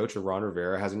defensive-minded coach of Ron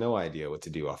Rivera has no idea what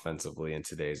to do offensively in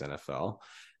today's NFL.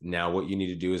 Now, what you need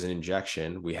to do is an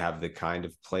injection. We have the kind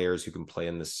of players who can play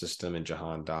in the system in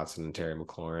Jahan Dotson and Terry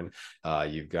McLaurin.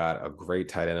 You've got a great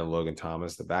tight end in Logan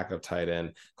Thomas. The backup tight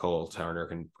end, Cole Turner,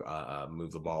 can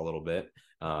move the ball a little bit.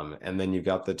 And then you've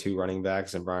got the 2 running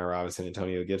backs and Brian Robinson,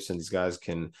 Antonio Gibson. These guys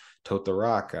can tote the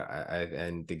rock.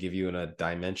 And to give you a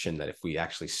dimension that if we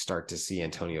actually start to see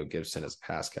Antonio Gibson as a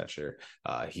pass catcher,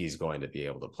 he's going to be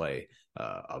able to play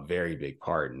a very big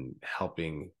part in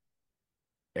helping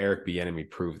Eric Bieniemy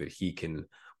prove that he can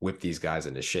whip these guys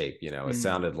into shape. It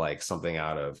sounded like something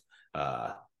out of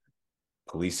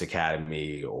Police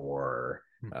Academy or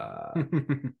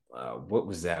what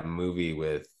was that movie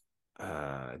with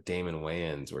Damon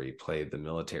Wayans where he played the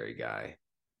military guy?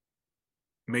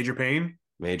 Major Payne,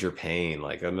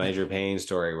 like a Major Payne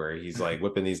story where he's like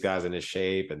whipping these guys into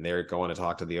shape, and they're going to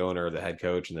talk to the owner or the head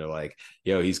coach, and they're like,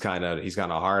 yo, he's kind of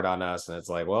hard on us. And it's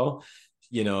like, well,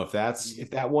 if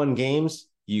that won games,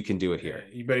 you can do it here.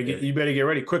 You better get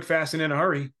ready quick, fast, and in a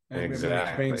hurry.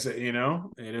 Exactly. It is.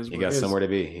 You got somewhere to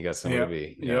be. To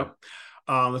be. Yep.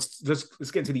 Let's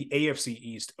get into the AFC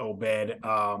East, Obed.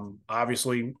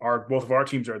 Obviously, both of our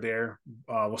teams are there.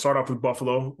 We'll start off with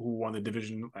Buffalo, who won the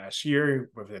division last year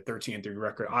with a 13-3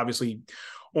 record. Obviously,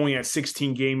 only had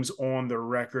 16 games on the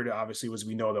record. Obviously, as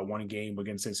we know, that one game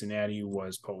against Cincinnati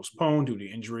was postponed due to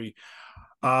injury.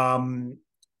 I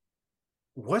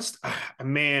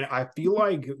feel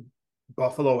like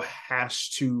Buffalo has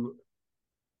to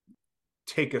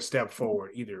take a step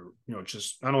forward. Either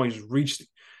just not only just reach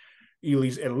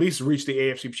at least reach the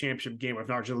AFC Championship game, if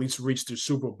not at least reach the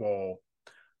Super Bowl.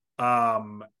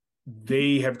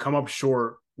 They have come up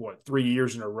short, 3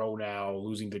 years in a row now,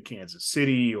 losing to Kansas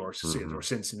City or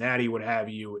Cincinnati, what have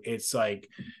you. It's like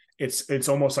it's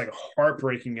almost like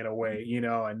heartbreaking in a way,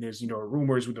 and there's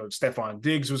rumors with Stephon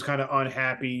Diggs was kind of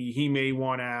unhappy. He may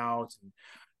want out, and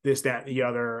this, that, and the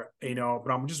other,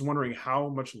 but I'm just wondering how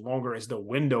much longer is the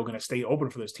window going to stay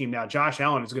open for this team. Now, Josh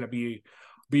Allen is going to be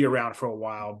around for a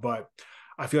while, but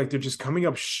I feel like they're just coming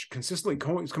up consistently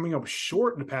coming up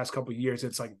short in the past couple of years.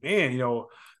 It's like, man,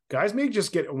 guys may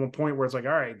just get at one point where it's like,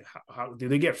 all right, how do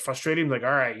they get frustrated? Like,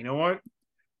 all right, you know what?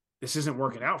 This isn't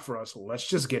working out for us. Let's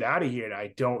just get out of here. And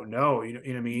I don't know. You know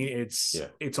what I mean?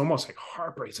 It's almost like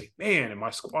heartbreak. It's like, man, and my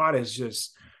squad is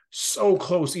just so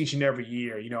close each and every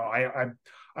year. You know,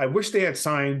 I wish they had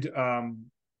signed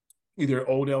either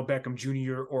Odell Beckham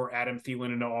Jr. or Adam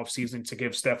Thielen in the offseason to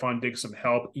give Stephon Diggs some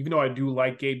help. Even though I do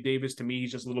like Gabe Davis, to me,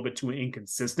 he's just a little bit too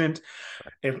inconsistent.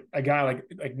 If a guy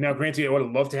like now, granted, I would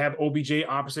have loved to have OBJ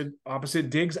opposite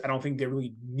Diggs. I don't think they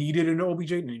really needed an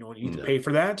OBJ. You know, you need to pay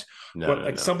for that.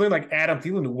 But something like Adam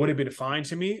Thielen would have been fine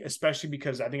to me, especially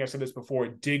because I think I said this before.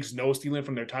 Diggs knows Thielen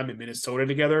from their time in Minnesota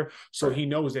together, so he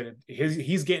knows that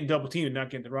he's getting double teamed and not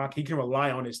getting the rock. He can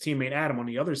rely on his teammate Adam on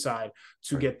the other side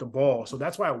to get the ball. So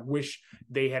that's why I wish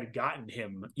they had gotten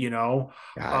him. You know,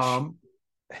 Gosh.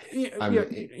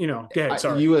 you know, go ahead.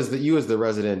 Sorry. You as the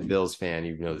resident Bills fan,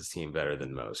 you know this team better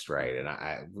than most, right?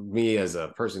 And me as a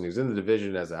person who's in the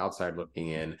division, as an outside looking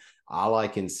in, all I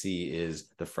can see is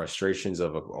the frustrations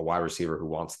of a wide receiver who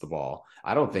wants the ball.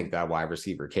 I don't think that wide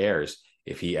receiver cares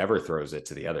if he ever throws it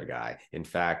to the other guy. In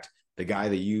fact, the guy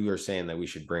that you are saying that we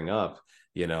should bring up,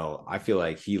 you know, I feel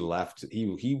like he left.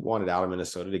 He wanted out of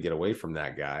Minnesota to get away from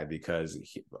that guy because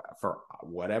for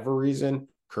whatever reason,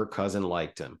 Kirk Cousins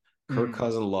liked him. Kirk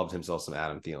Cousins loved himself some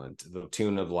Adam Thielen to the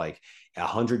tune of like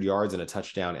 100 yards and a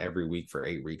touchdown every week for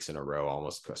 8 weeks in a row,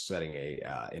 almost setting a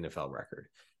NFL record.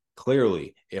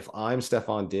 Clearly, if I'm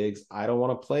Stephon Diggs, I don't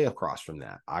want to play across from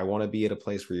that. I want to be at a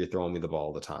place where you're throwing me the ball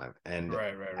all the time. And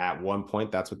at one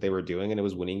point, that's what they were doing, and it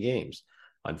was winning games.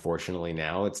 Unfortunately,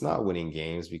 now it's not winning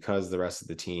games because the rest of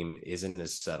the team isn't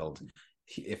as settled.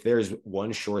 If there's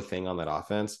one sure thing on that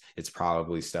offense, it's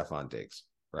probably Stephon Diggs.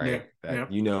 Right.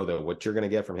 You know that what you're going to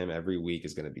get from him every week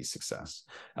is going to be success.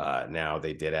 Now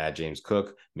they did add James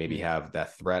Cook, maybe have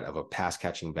that threat of a pass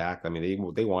catching back. I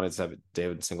mean, they wanted to have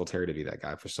David Singletary to be that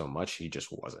guy for so much. He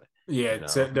just wasn't. Yeah, you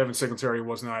know? Devin Singletary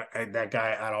was not that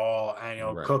guy at all. I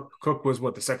know Cook was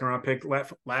the second round pick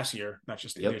last year, not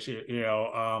just this year. You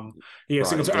know,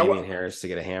 Damian Harris to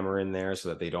get a hammer in there so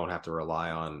that they don't have to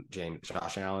rely on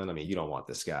Josh Allen. I mean, you don't want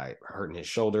this guy hurting his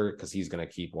shoulder because he's going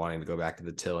to keep wanting to go back to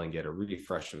the till and get a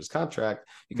refresh of his contract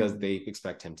because they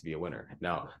expect him to be a winner.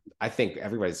 Now, I think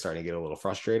everybody's starting to get a little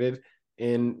frustrated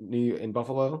in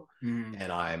Buffalo,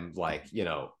 and I'm like, you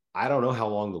know, I don't know how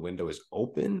long the window is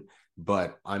open,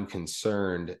 but I'm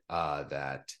concerned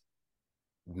that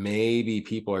maybe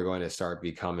people are going to start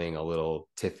becoming a little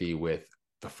tiffy with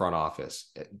the front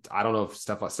office. I don't know if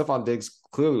Stephon Diggs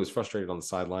clearly was frustrated on the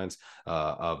sidelines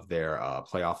of their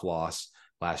playoff loss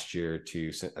last year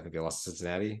to, I think they lost to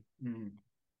Cincinnati.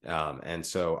 And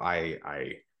so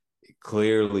I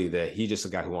clearly that he just a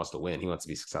guy who wants to win. He wants to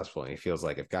be successful. And he feels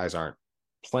like if guys aren't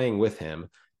playing with him,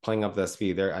 playing up that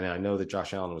speed there. I mean, I know that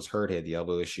Josh Allen was hurt, he had the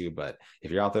elbow issue, but if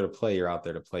you're out there to play, you're out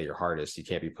there to play your hardest. You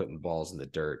can't be putting balls in the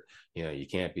dirt. You know, you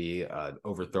can't be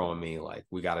overthrowing me. Like,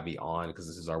 we got to be on because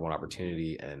this is our one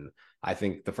opportunity. And I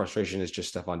think the frustration is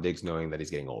just Stephon Diggs knowing that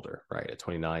he's getting older, right? At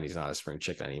 29, he's not a spring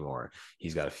chicken anymore.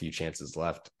 He's got a few chances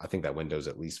left. I think that window's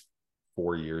at least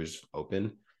 4 years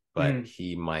open, but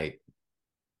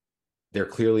they're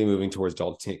clearly moving towards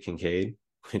Dalton Kincaid,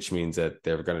 which means that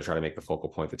they're going to try to make the focal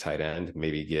point the tight end,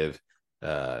 maybe give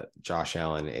Josh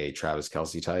Allen a Travis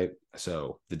Kelce type.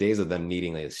 So the days of them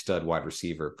needing a stud wide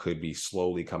receiver could be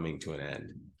slowly coming to an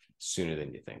end sooner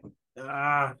than you think.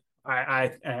 I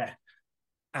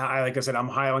like I said, I'm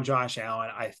high on Josh Allen.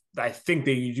 I think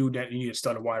they do that. You need a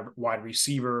stud wide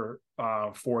receiver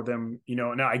for them. You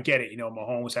know, now I get it. You know,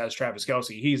 Mahomes has Travis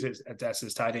Kelce. That's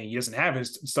his tight end. He doesn't have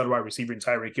his stud wide receiver in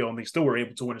Tyreek Hill, and they still were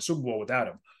able to win a Super Bowl without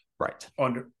him. Right.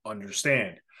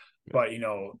 Understand. But, you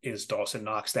know, is Dawson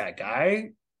Knox that guy?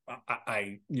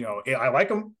 I like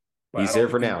him. He's there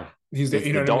for now. He's there.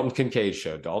 You know, the Dalton Kincaid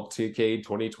show. Dalton Kincaid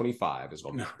 2025 is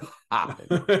what we're popping.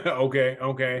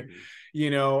 Okay. You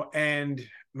know, and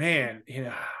man, you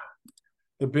know,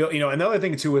 the Bill, you know, another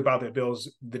thing too about the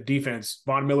Bills, the defense,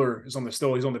 Von Miller is he's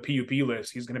on the PUP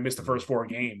list. He's going to miss the first 4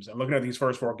 games. And looking at these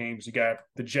first 4 games, you got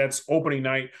the Jets opening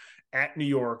night at New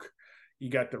York. You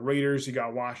got the Raiders, you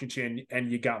got Washington,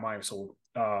 and you got Miami. So,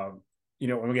 we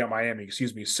got Miami,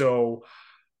 excuse me. So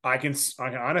I can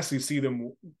honestly see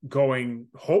them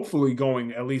hopefully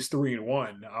going at least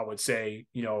 3-1. I would say,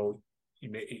 you know,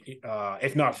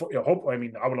 if not,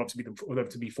 I would love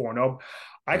to be 4-0.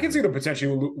 I can see them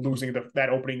potentially losing that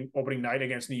opening night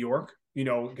against New York. You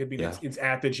know, it could be it's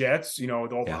at the Jets. You know,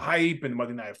 with all the hype and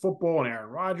Monday Night Football and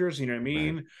Aaron Rodgers. You know what I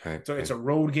mean? Right. So it's a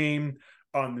road game.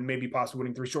 Maybe possibly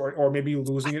winning 3 short, or maybe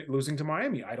losing to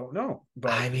Miami. I don't know.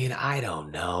 But I mean, I don't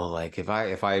know. Like, if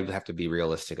I have to be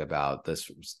realistic about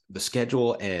this, the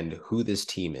schedule and who this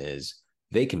team is,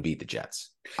 they can beat the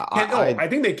Jets. I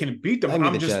think they can beat them.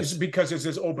 It's because it's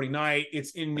this opening night.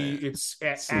 It's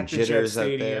at the Jets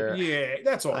Stadium. Yeah,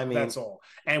 that's all. That's all.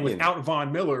 And without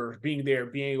Von Miller being there,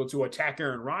 being able to attack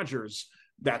Aaron Rodgers,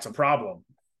 that's a problem.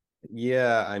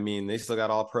 Yeah, I mean, they still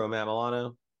got all pro Matt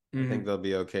Milano. I think they'll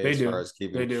be okay as far as They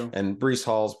keeping. do. And Brees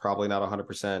Hall's probably not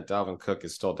 100%. Dalvin Cook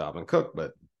is still Dalvin Cook,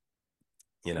 but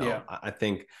I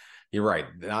think you're right.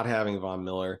 Not having Von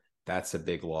Miller, that's a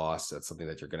big loss. That's something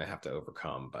that you're going to have to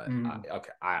overcome. But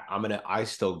I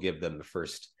still give them the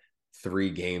first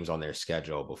 3 games on their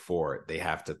schedule before they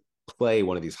have to play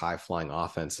one of these high flying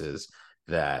offenses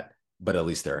but at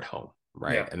least they're at home.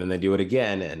 Right. Yeah. And then they do it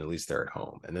again, and at least they're at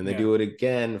home. And then they do it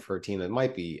again for a team that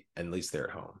might be, and at least they're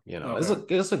at home.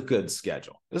 It's a good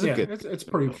schedule. It's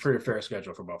pretty fair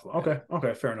schedule for Buffalo.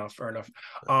 Okay, fair enough.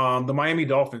 The Miami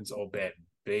Dolphins, Obed,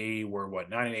 they were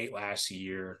 9-8 last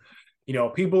year.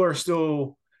 People are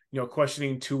still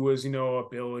questioning Tua's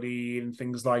ability and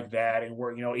things like that,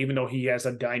 and even though he has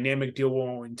a dynamic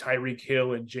deal in Tyreek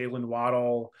Hill and Jalen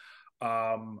Waddle.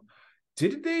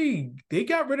 Did they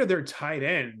got rid of their tight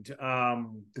end?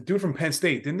 The dude from Penn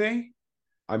State, didn't they?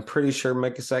 I'm pretty sure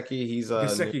Mike Gesicki, he's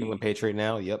a New England Patriot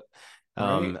now. Yep.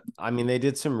 Right. I mean, they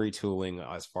did some retooling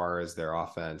as far as their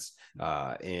offense.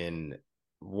 In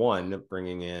one,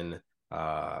 bringing in who's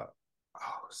the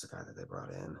guy that they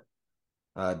brought in?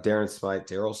 Darren Smythe,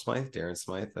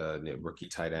 rookie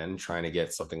tight end, trying to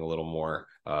get something a little more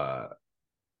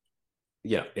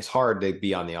it's hard to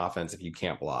be on the offense if you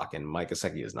can't block, and Mike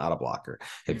Gesicki is not a blocker.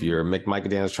 If you're Mike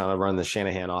McDaniels trying to run the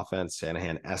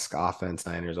Shanahan-esque offense,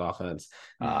 Niners offense,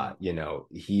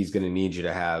 he's going to need you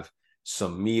to have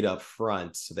some meat up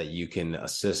front so that you can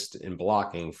assist in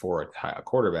blocking for a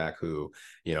quarterback who,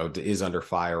 is under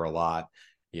fire a lot,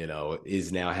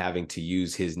 is now having to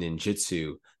use his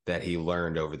ninjutsu that he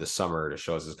learned over the summer to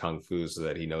show us his kung fu so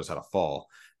that he knows how to fall.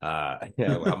 How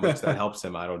much that helps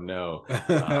him, I don't know.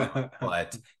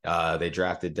 But they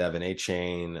drafted Devin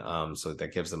Achane, so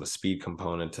that gives them a speed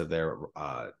component to their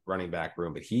running back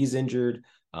room. But he's injured.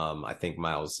 I think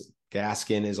Myles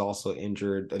Gaskin is also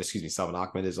injured. Salvon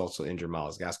Ahmed is also injured.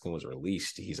 Myles Gaskin was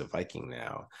released. He's a Viking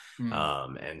now.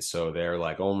 And so they're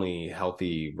only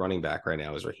healthy running back right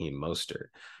now is Raheem Mostert.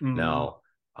 Now,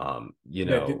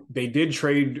 they did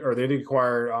trade, or they did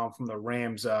acquire from the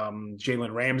Rams,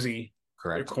 Jalen Ramsey.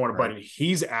 Correct. Corner, but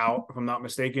he's out, if I'm not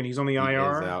mistaken. He's on the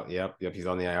IR. He's out. Yep. He's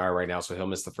on the IR right now, so he'll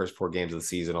miss the first 4 games of the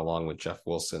season, along with Jeff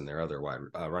Wilson, their other wide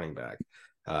running back.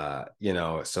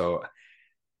 So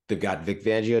they've got Vic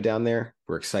Fangio down there.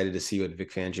 We're excited to see what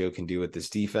Vic Fangio can do with this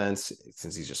defense,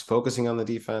 since he's just focusing on the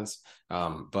defense.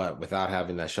 But without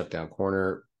having that shutdown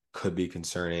corner, could be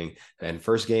concerning. And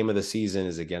first game of the season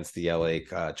is against the LA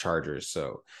Chargers,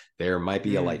 so there might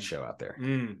be a light show out there.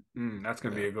 That's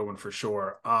going to be a good one for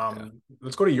sure.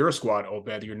 Let's go to your squad,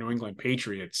 Obed, your New England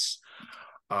Patriots.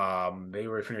 They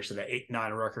were finished at an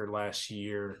 8-9 record last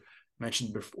year.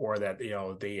 Mentioned before that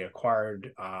they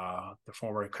acquired the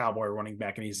former Cowboy running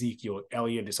back in Ezekiel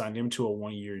Elliott, assigned him to a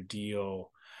 1-year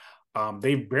deal.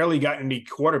 They've barely got any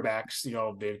quarterbacks.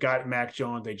 They've got Mac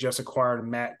Jones. They just acquired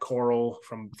Matt Corral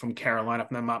from Carolina,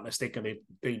 if I'm not mistaken.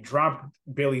 They dropped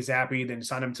Bailey Zappi, then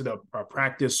signed him to the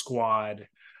practice squad.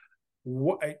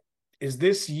 What is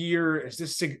this year? Is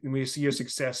this we see your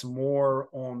success more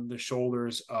on the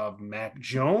shoulders of Mac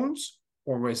Jones,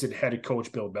 or is it head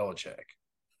coach Bill Belichick?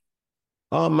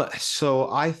 So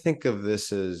I think of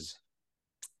this as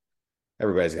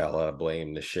everybody's got a lot of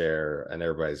blame to share, and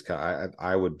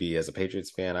I would be, as a Patriots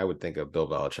fan, I would think of Bill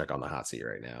Belichick on the hot seat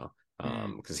right now,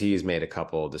 because he's made a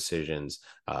couple of decisions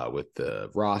with the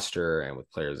roster and with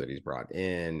players that he's brought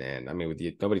in. And I mean,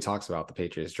 nobody talks about the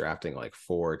Patriots drafting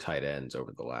 4 tight ends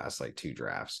over the last 2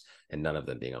 drafts, and none of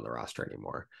them being on the roster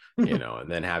anymore,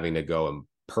 and then having to go and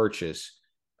purchase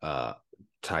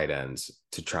tight ends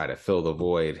to try to fill the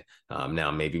void. Now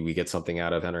maybe we get something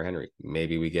out of Hunter Henry.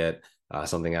 Maybe we get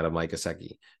something out of Mike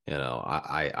Gesicki.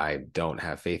 I don't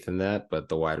have faith in that, but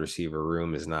the wide receiver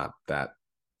room is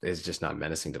just not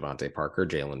menacing. Devontae Parker,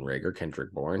 Jalen Reagor,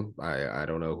 Kendrick Bourne. I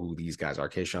don't know who these guys are.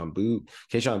 Kayshon Boutte,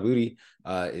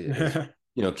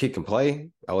 kid can play.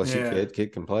 LSU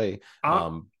kid can play.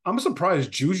 I'm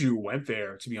surprised Juju went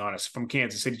there, to be honest, from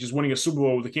Kansas City, just winning a Super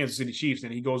Bowl with the Kansas City Chiefs.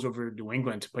 And he goes over to New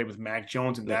England to play with Mac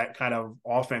Jones and that kind of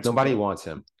offense. Nobody wants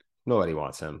him.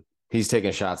 He's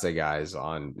taking shots at guys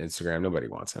on Instagram. Nobody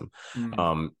wants him.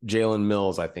 Jalen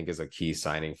Mills, I think, is a key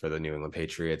signing for the New England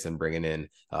Patriots, and bringing in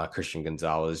Christian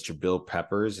Gonzalez. Jabril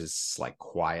Peppers is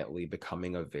quietly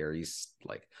becoming a very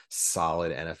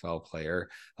solid NFL player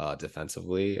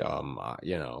defensively.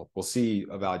 We'll see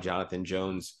about Jonathan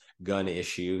Jones' gun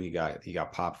issue. He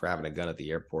got popped for having a gun at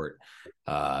the airport.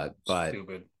 But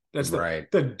stupid. That's Right.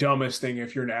 the dumbest thing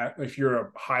if you're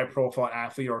a high profile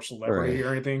athlete or celebrity Right.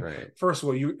 or anything. Right. First of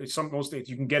all, most states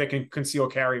you can get a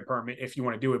concealed carry permit if you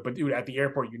want to do it, but dude, at the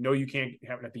airport, you can't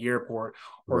have it at the airport,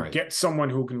 or Right. get someone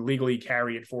who can legally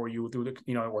carry it for you through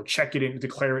or check it in,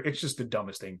 declare it. It's just the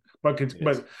dumbest thing. But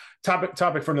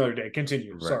topic for another day.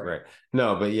 Continue. Right. Sorry. Right.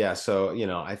 No, but yeah. So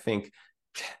I think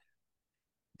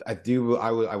I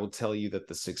will tell you that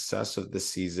the success of this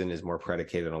season is more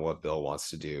predicated on what Bill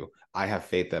wants to do. I have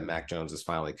faith that Mac Jones is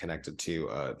finally connected to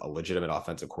a legitimate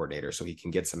offensive coordinator, so he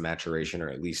can get some maturation, or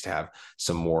at least have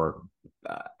some more,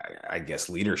 I guess,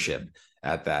 leadership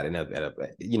at that.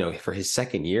 And for his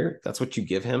second year, that's what you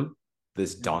give him,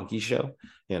 this donkey show.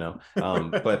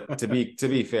 But to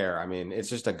be fair, I mean, it's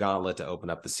just a gauntlet to open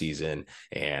up the season,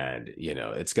 and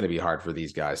it's going to be hard for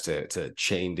these guys to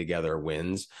chain together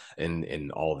wins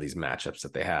in all of these matchups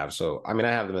that they have. So I mean,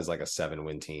 I have them as like a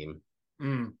 7-win team.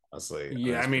 Honestly,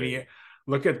 Yeah, I mean,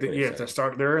 look at to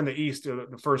start. They're in the East.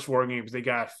 The first 4 games they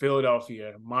got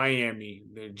Philadelphia, Miami,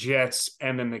 the Jets,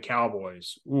 and then the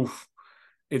Cowboys. Oof,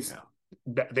 they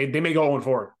may go 0-4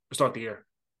 to start the year.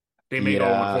 They may go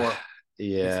 0-4.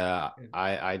 Yeah,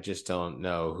 I just don't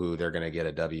know who they're going to get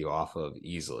a W off of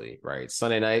easily, right?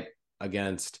 Sunday night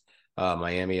against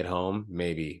Miami at home,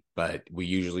 maybe, but we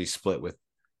usually split with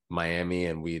Miami,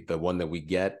 and the one that we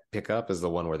pick up is the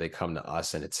one where they come to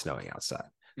us and it's snowing outside.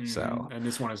 So, and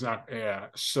this one is not. Yeah.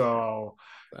 So,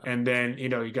 and then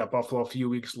you got Buffalo a few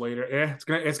weeks later. Yeah,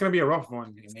 it's gonna be a rough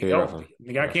one.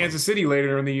 They got Kansas City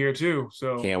later in the year too.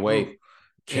 So can't wait.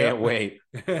 Can't wait.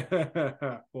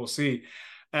 We'll see.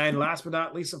 And last but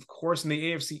not least, of course, in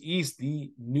the AFC East,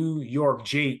 the New York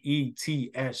Jets.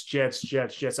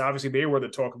 Obviously, they were the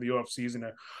talk of the offseason,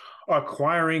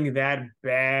 acquiring that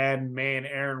bad man,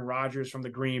 Aaron Rodgers, from the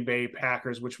Green Bay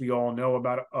Packers, which we all know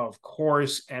about, of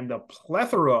course, and the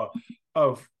plethora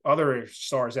of other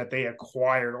stars that they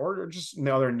acquired, or just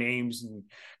other names and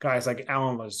guys like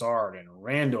Alan Lazard and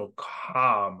Randall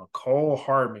Cobb, Cole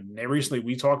Hardman.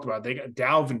 We talked about, they got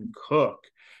Dalvin Cook.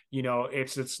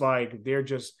 It's like they're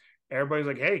just, everybody's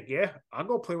like, hey, yeah, I'll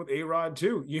go play with A-Rod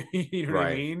too. You know what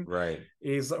I mean? Right.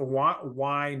 Is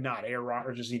why not? A-Rod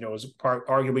Rodgers, is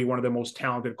arguably one of the most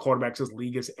talented quarterbacks this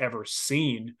league has ever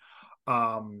seen.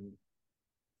 First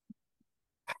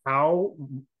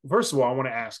of all, I want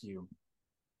to ask you,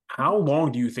 how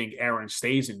long do you think Aaron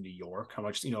stays in New York? How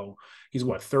much, he's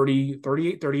what, 30,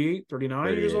 38, 38,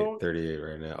 39 years old? 38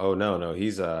 right now. Oh, no,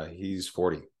 he's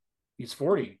 40. He's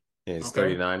 40. Yeah, he's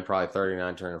 39, probably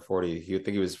 39, turning 40. You would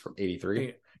think he was from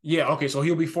 83. Yeah, okay, so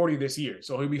he'll be 40 this year.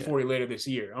 So he'll be 40 later this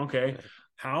year. Okay. Yeah.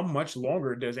 How much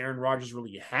longer does Aaron Rodgers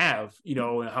really have? And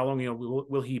how long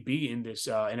will he be in this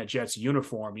in a Jets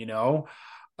uniform?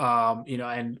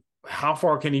 And how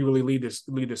far can he really lead this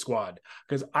squad?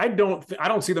 Because I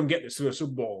don't see them getting to a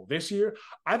Super Bowl this year.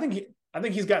 I think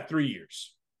he's got 3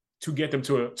 years to get them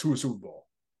to a Super Bowl.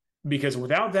 Because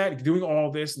without that, doing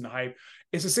all this and the hype,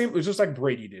 it's the same. It's just like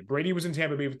Brady did. Brady was in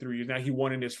Tampa Bay for 3 years. Now he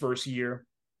won in his first year,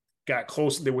 got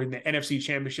close. They were in the NFC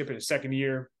Championship in his second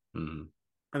year, and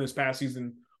this past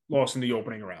season lost in the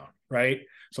opening round. Right,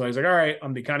 so he's like, all right,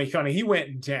 I'm the kind of he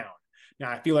went down. Now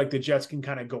I feel like the Jets can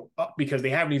kind of go up because they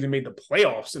haven't even made the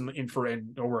playoffs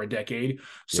in over a decade.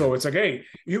 So it's like, hey,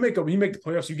 you make the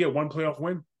playoffs, you get one playoff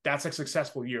win. That's a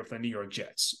successful year for the New York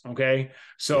Jets. Okay.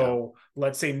 So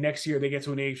let's say next year they get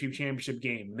to an AFC Championship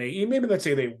game. Let's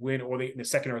say they win, or in the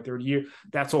second or third year.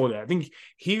 That's all that. I think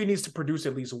he needs to produce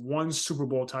at least one Super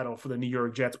Bowl title for the New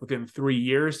York Jets within 3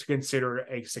 years to consider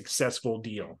a successful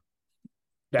deal.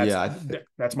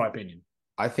 That's my opinion.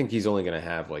 I think he's only going to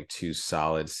have like 2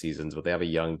 solid seasons, but they have a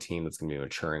young team that's going to be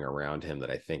maturing around him that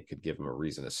I think could give him a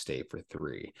reason to stay for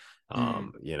 3.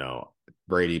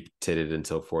 Brady did it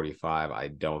until 45. I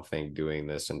don't think doing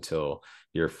this until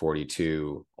you're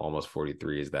 42, almost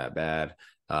 43 is that bad.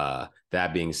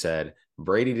 That being said,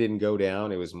 Brady didn't go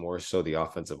down. It was more so the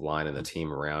offensive line and the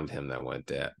team around him that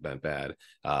went bad.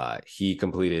 He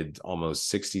completed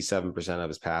almost 67% of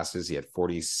his passes. He had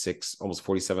almost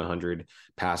 4,700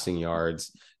 passing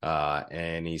yards,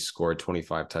 and he scored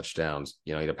 25 touchdowns.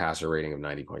 He had a passer rating of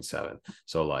 90.7.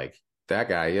 So like that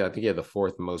guy, I think he had the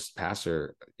 4th most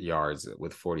passer yards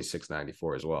with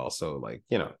 46.94 as well. So like,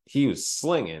 he was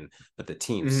slinging, but the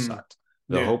team sucked.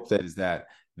 The hope is that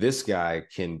this guy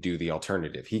can do the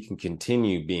alternative. He can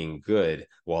continue being good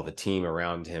while the team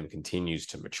around him continues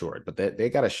to mature. But they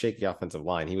got a shaky offensive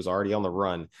line. He was already on the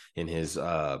run in his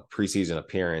preseason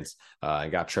appearance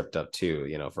and got tripped up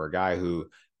too. For a guy who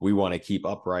we want to keep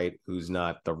upright, who's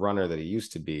not the runner that he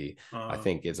used to be, I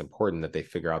think it's important that they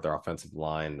figure out their offensive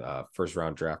line. First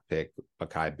round draft pick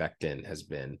Mekhi Becton has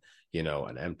been,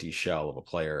 an empty shell of a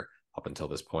player up until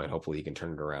this point. Hopefully he can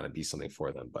turn it around and be something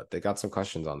for them. But they got some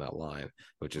questions on that line,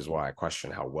 which is why I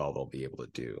question how well they'll be able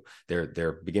to do.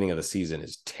 Their beginning of the season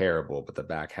is terrible, but the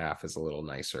back half is a little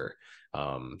nicer.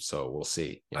 So we'll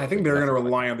see. I think they're going to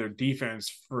rely on their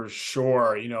defense for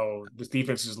sure. This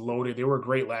defense is loaded. They were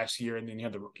great last year, and then you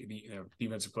had the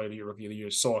defensive player of the year, rookie of the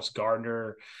year, Sauce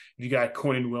Gardner. You got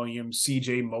Quinnen Williams,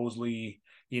 C.J. Mosley.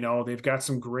 They've got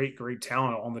some great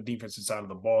talent on the defensive side of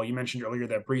the ball. You mentioned earlier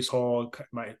that Breece Hall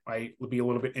might be a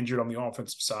little bit injured on the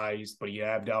offensive side, but you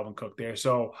have Dalvin Cook there.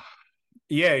 So,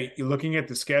 yeah, you're looking at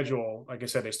the schedule. Like I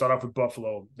said, they start off with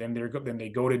Buffalo, then they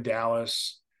go to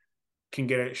Dallas.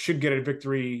 Should get a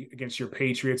victory against your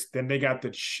Patriots. Then they got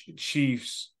the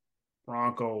Chiefs,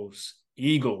 Broncos,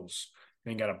 Eagles.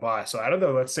 Then got a bye. So out of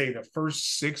let's say the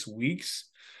first 6 weeks,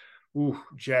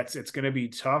 Jets, it's going to be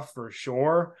tough for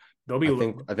sure.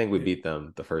 I think we beat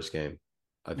them the first game.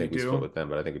 I think we split with them,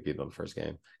 but I think we beat them the first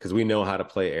game because we know how to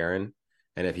play Aaron,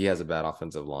 and if he has a bad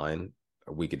offensive line,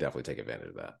 we could definitely take advantage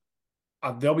of that.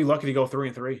 They'll be lucky to go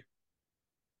 3-3.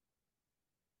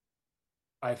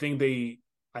 I think they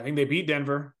beat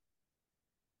Denver.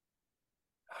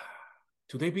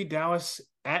 Do they beat Dallas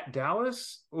at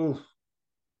Dallas? Ooh.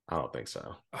 I don't think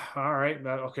so. All right.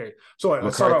 Okay. So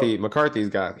McCarthy's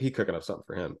cooking up something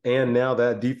for him. And now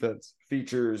that defense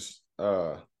features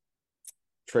Trayvon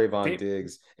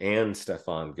Diggs and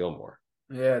Stephon Gilmore.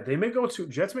 Yeah,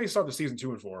 Jets may start the season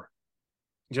 2-4.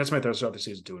 Jets may start the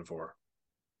season 2-4.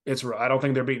 I don't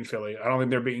think they're beating Philly. I don't think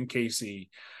they're beating KC.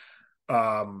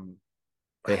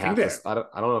 They have this. I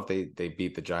don't know if they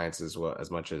beat the Giants as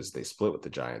much as they split with the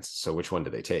Giants. So which one do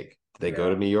they take? Do they go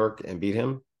to New York and beat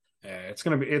him? Yeah, it's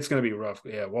gonna be rough.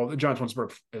 Yeah, well, the Giants one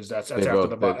is after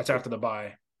the bye. That's after the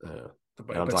bye. I'm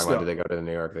talking about, do they go to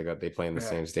New York? They play in the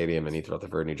same stadium in East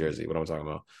Rutherford, New Jersey. What am I talking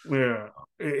about?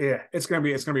 Yeah. It's gonna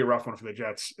be a rough one for the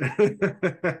Jets.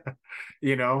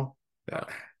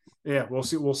 Yeah,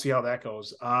 we'll see how that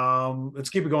goes. Let's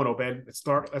keep it going, Obed.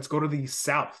 Let's go to the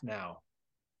South now.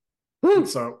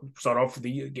 So start off with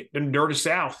get the dirty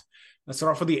South. Let's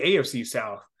start off with the AFC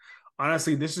South.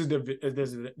 Honestly, this is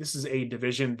a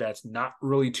division that's not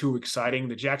really too exciting.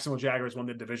 The Jacksonville Jaguars won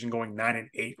the division going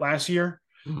 9-8 last year.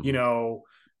 Mm-hmm.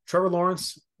 Trevor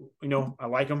Lawrence, I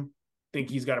like him. Think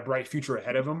he's got a bright future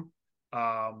ahead of him.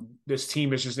 This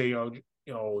team is just they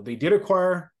did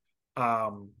acquire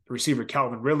receiver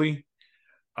Calvin Ridley.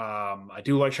 I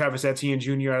do like Travis Etienne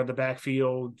Jr. out of the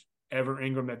backfield. Evan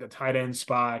Ingram at the tight end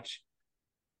spot.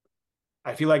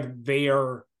 I feel like they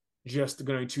are just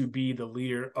going to be the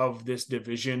leader of this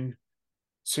division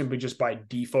simply just by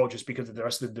default, just because the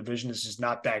rest of the division is just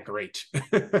not that great.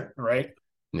 Right?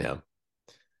 Yeah.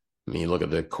 I mean, look at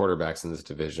the quarterbacks in this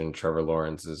division. Trevor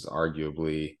Lawrence is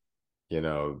arguably,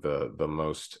 the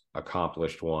most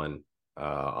accomplished one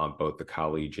on both the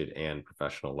collegiate and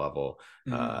professional level.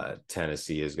 Mm-hmm.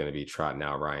 Tennessee is going to be trotting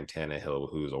out Ryan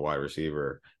Tannehill, who's a wide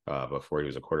receiver before he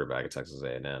was a quarterback at Texas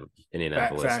A&M.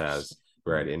 Indianapolis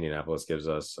gives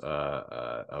us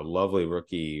a lovely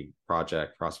rookie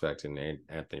prospect in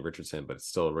Anthony Richardson, but it's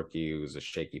still a rookie who's a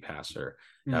shaky passer,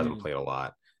 hasn't played a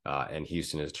lot. And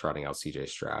Houston is trotting out CJ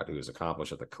Stroud, who is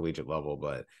accomplished at the collegiate level,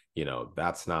 but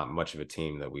that's not much of a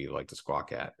team that we like to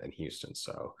squawk at in Houston.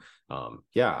 So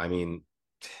I mean,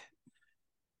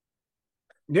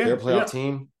 they're a playoff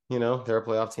team, they're a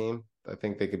playoff team. I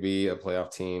think they could be a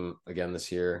playoff team again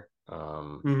this year. I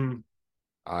mean,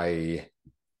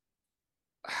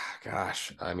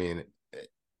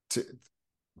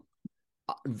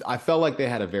 I felt like they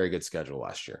had a very good schedule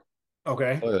last year.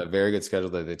 Okay. A very good schedule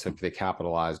that they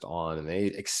capitalized on, and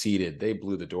they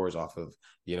blew the doors off of,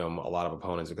 a lot of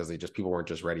opponents because people weren't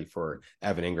just ready for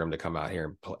Evan Ingram to come out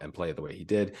here and play the way he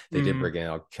did. They did bring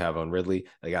out Calvin Ridley.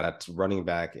 They got a running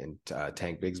back in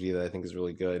Tank Bigsby that I think is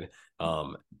really good.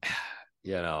 I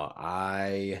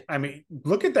mean,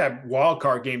 look at that wild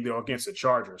card game though against the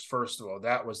Chargers. First of all,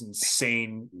 that was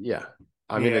insane. Yeah.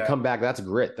 I mean, to come back, that's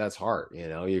grit. That's hard.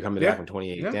 You're coming back from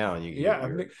 28 down.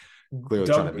 You're clearly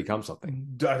trying to become something.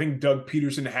 I think Doug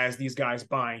Peterson has these guys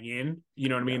buying in. You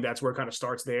know what I mean? That's where it kind of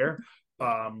starts there.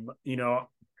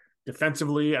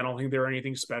 Defensively, I don't think they're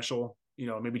anything special.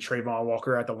 Maybe Trayvon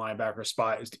Walker at the linebacker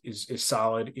spot is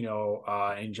solid.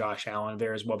 And Josh Allen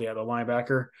there as well, the other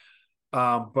linebacker.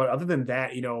 But other than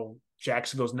that,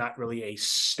 Jacksonville's not really a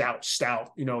stout,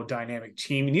 dynamic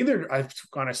team. Neither, I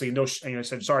honestly, no, I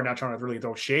said, sorry, not trying to really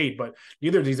throw shade, but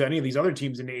neither of any of these other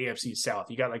teams in the AFC South.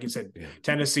 You got, like you said,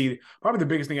 Tennessee. Probably the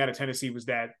biggest thing out of Tennessee was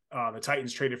that the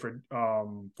Titans traded for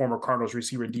former Cardinals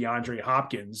receiver DeAndre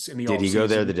Hopkins in the Did offseason. he go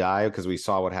there to die? Because we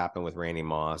saw what happened with Randy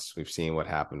Moss. We've seen what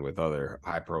happened with other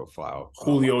high-profile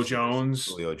Julio Jones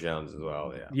as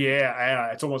well.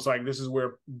 It's almost like this is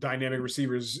where dynamic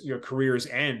receivers careers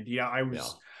end.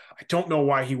 I don't know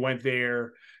why he went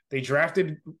there. They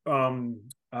drafted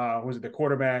was it the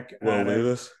quarterback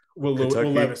Will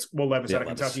Levis out of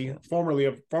Kentucky, formerly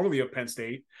of Penn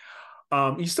State.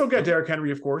 You still got Derrick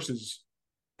Henry, of course, is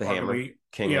the hammer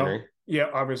King Henry.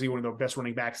 Obviously one of the best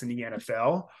running backs in the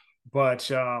NFL.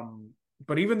 But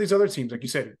even these other teams, like you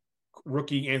said,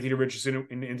 rookie Anthony Richardson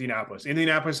in Indianapolis.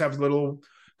 Indianapolis have a little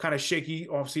kind of shaky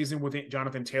offseason with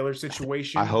Jonathan Taylor's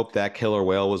situation. I hope that killer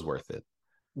whale was worth it.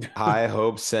 I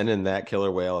hope sending that killer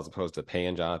whale as opposed to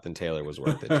paying Jonathan Taylor was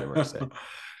worth it, Jim Irsay.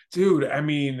 Dude, I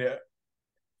mean,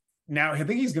 now I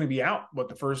think he's going to be out,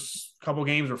 the first couple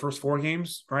games or first 4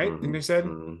 games, right? Mm-hmm. I think they said?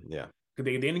 Mm-hmm. Yeah.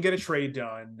 They didn't get a trade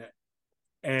done.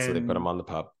 And so they put him on the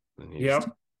pup and he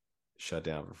shut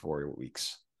down for 4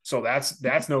 weeks. So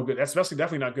that's no good. That's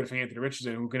definitely not good for Anthony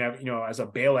Richardson, who can have, as a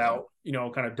bailout,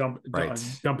 kind of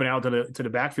dumping out to the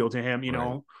backfield to him,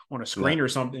 on a screen or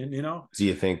something, Do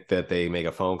you think that they make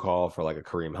a phone call for like a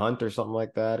Kareem Hunt or something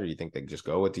like that? Or do you think they just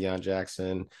go with Deion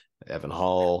Jackson, Evan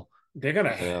Hull? They're going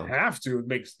to have to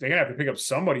pick up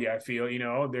somebody, I feel,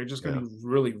 they're just going to be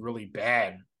really, really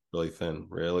bad. Really thin.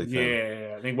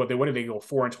 Yeah, I think what did they go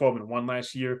 4-12-1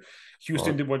 last year?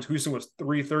 Houston was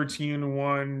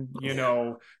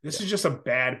 3-13-1. This is just a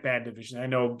bad division. I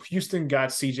know Houston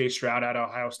got C.J. Stroud out of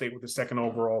Ohio State with the 2nd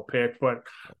overall pick, but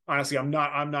honestly, I'm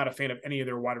not a fan of any of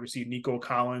their wide receivers. Nico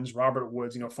Collins, Robert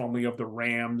Woods, formerly of the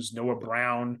Rams, Noah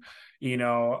Brown.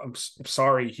 I'm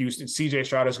sorry, Houston. C.J.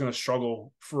 Stroud is going to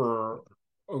struggle for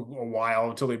a while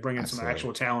until they bring in some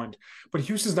actual talent. But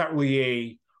Houston's not really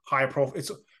a high profile.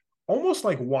 It's almost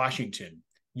like Washington.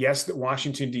 Yes, that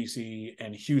Washington, D.C.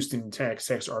 and Houston,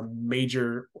 Texas are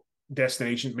major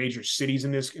destinations, major cities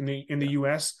in the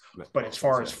U.S. But as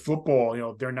far as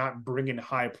football, they're not bringing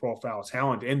high profile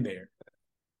talent in there.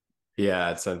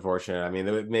 Yeah, it's unfortunate. I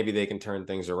mean, maybe they can turn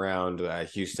things around.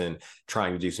 Houston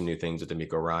trying to do some new things with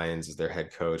D'Amico Ryans as their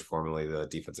head coach, formerly the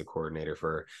defensive coordinator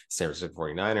for San Francisco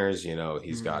 49ers.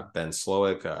 He's got Ben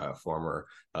Slowick, former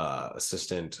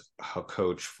assistant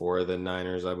coach for the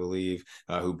Niners, I believe,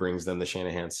 who brings them the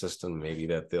Shanahan system. Maybe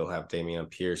that they'll have Dameon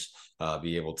Pierce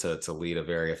be able to lead a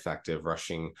very effective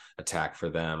rushing attack for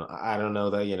them. I don't know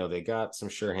that, they got some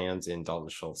sure hands in Dalton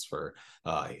Schultz for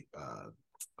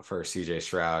CJ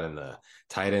Stroud, and the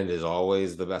tight end is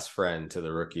always the best friend to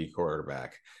the rookie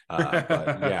quarterback.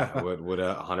 But yeah, would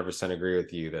 100% agree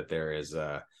with you that there's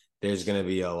going to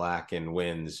be a lack in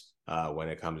wins when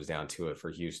it comes down to it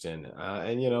for Houston.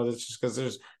 And that's just because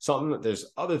there's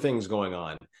other things going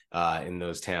on in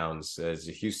those towns, as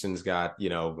Houston's got,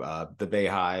 the Bay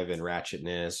Hive and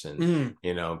ratchetness and,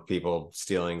 people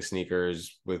stealing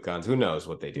sneakers with guns. Who knows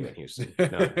what they do in Houston?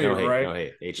 No hate, right? No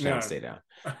hate. H-Town, stay down.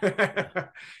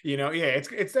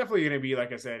 It's definitely going to be,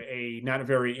 like I said, a not a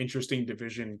very interesting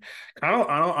division.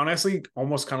 Honestly,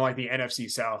 almost kind of like the NFC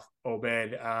South.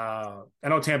 Obed, I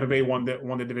know Tampa Bay won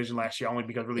the division last year only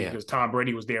because Tom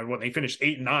Brady was there. When they finished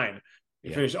 8-9, they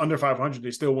finished under 500.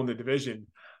 They still won the division.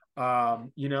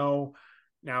 Now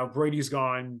Brady's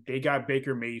gone. They got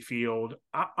Baker Mayfield.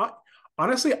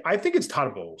 Honestly, I think it's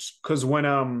Todd Bowles, because when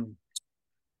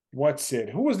who was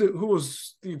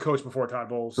the coach before Todd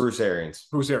Bowles? Bruce Arians,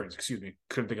 excuse me,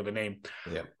 couldn't think of the name.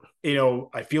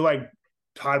 I feel like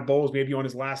Todd Bowles maybe on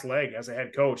his last leg as a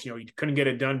head coach. He couldn't get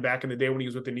it done back in the day when he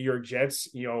was with the New York Jets.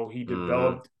 He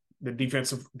developed the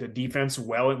defense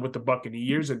well with the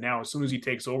Buccaneers, and now as soon as he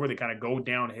takes over, they kind of go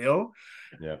downhill.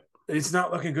 Yeah. It's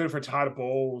not looking good for Todd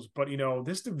Bowles, but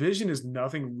this division is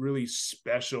nothing really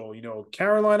special.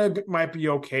 Carolina might be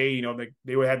okay.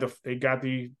 They got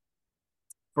the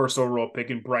first overall pick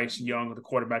in Bryce Young, the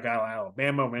quarterback out of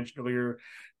Alabama. I mentioned earlier,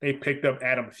 they picked up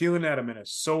Adam Thielen out of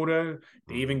Minnesota.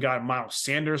 They even got Miles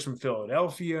Sanders from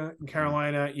Philadelphia in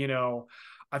Carolina.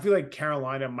 I feel like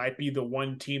Carolina might be the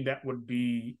one team that would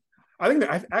be. I think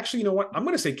that actually, you know what? I'm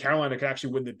going to say Carolina could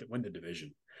actually win the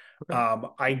division.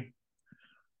 Okay.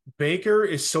 Baker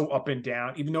is so up and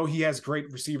down, even though he has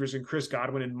great receivers in Chris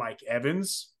Godwin and Mike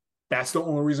Evans. That's the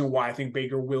only reason why I think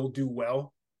Baker will do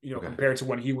well. Compared to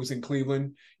when he was in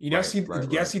Cleveland. He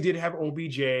did have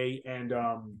OBJ and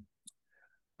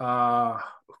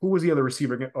who was the other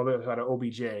receiver other side of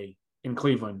OBJ in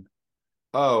Cleveland?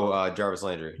 Jarvis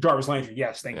Landry. Jarvis Landry,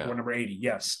 yes, thank you. We're number 80,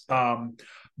 yes.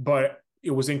 But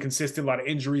it was inconsistent, a lot of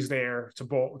injuries there to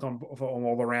both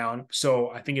all around. So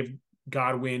I think if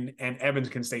Godwin and Evans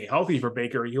can stay healthy for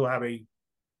Baker, he'll have a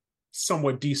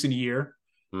somewhat decent year.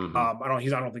 Mm-hmm. I don't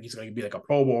think he's going to be like a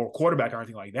Pro Bowl quarterback or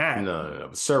anything like that. No.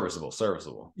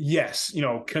 Serviceable. Yes,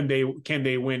 can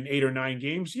they win 8 or 9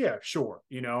 games? Yeah, sure.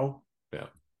 Yeah.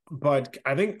 But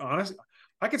I think honestly,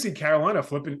 I could see Carolina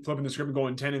flipping the script and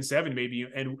going 10-7 maybe,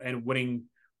 and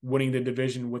winning the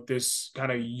division with this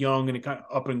kind of young and kind of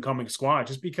up and coming squad,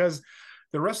 just because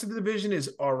the rest of the division is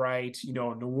all right.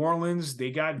 New Orleans,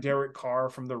 they got Derek Carr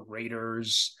from the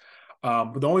Raiders.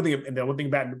 But the one thing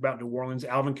about New Orleans,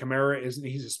 Alvin Kamara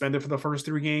he's suspended for the first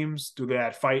 3 games due to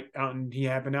that fight he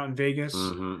happened out in Vegas.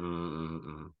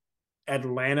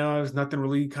 Atlanta is nothing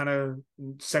really kind of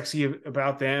sexy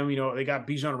about them. They got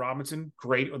Bijan Robinson,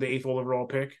 great, with the 8th overall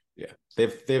pick. Yeah,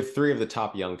 they have 3 of the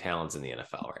top young talents in the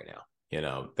NFL right now.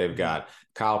 They've got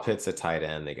Kyle Pitts at tight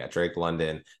end. They got Drake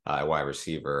London at wide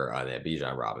receiver. They have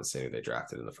Bijan Robinson, who they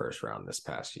drafted in the first round this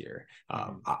past year.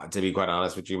 To be quite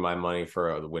honest with you, my money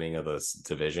for the winning of this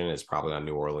division is probably on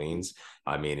New Orleans.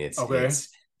 I mean,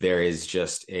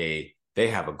 they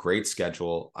have a great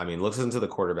schedule. I mean, listen to the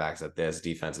quarterbacks that this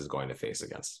defense is going to face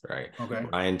against, right? Okay.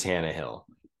 Ryan Tannehill,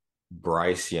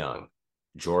 Bryce Young,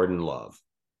 Jordan Love,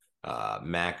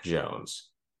 Mac Jones,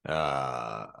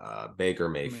 Baker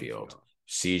Mayfield,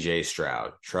 CJ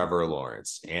Stroud, Trevor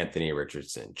Lawrence, Anthony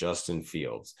Richardson, Justin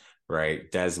Fields,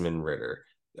 right? Desmond Ritter.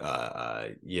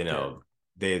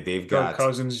 They've got Kirk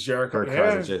Cousins, Jericho.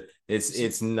 Cousins.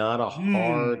 It's not a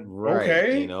hard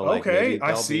right. Okay.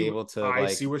 I see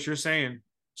what you're saying.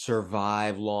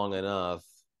 Survive long enough.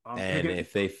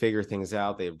 If they figure things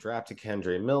out, they've drafted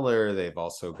Kendre Miller. They've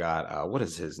also got what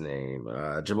is his name?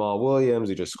 Jamal Williams,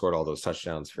 who just scored all those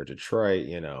touchdowns for Detroit,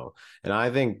 And I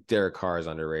think Derek Carr is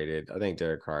underrated. I think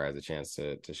Derek Carr has a chance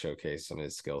to showcase some of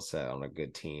his skill set on a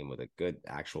good team with a good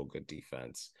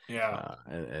defense. Yeah.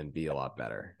 And be a lot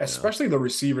better. Especially the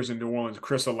receivers in New Orleans,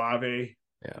 Chris Olave.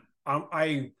 Yeah.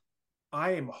 I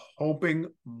am hoping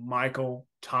Michael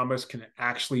Thomas can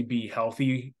actually be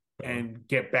healthy and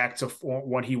get back to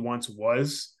what he once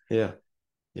was. Yeah.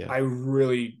 I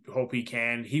really hope he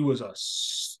can. He was a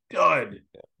stud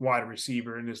wide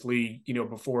receiver in this league,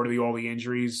 before all the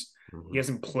injuries. Mm-hmm. He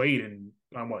hasn't played in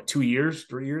 2 years,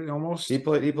 3 years almost. He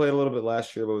played a little bit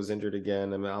last year, but was injured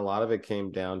again. I mean, a lot of it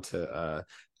came down to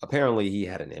apparently he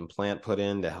had an implant put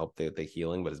in to help the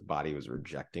healing, but his body was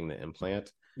rejecting the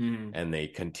implant. And they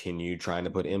continue trying to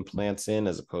put implants in,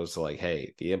 as opposed to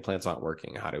hey, the implants aren't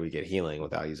working. How do we get healing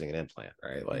without using an implant,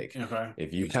 right?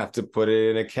 If you have to put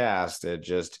it in a cast and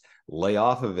just lay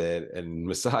off of it and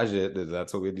massage it,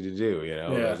 that's what we need to do.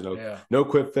 There's no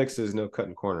quick fixes, no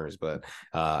cutting corners. But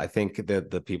I think that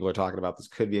the people are talking about this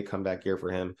could be a comeback year for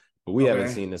him. But we haven't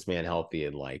seen this man healthy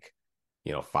in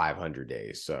 500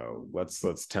 days. So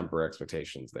let's temper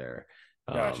expectations there.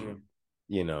 Gotcha.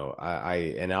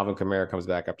 And Alvin Kamara comes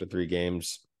back after 3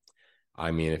 games.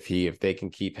 I mean, if they can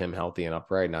keep him healthy and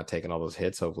upright, not taking all those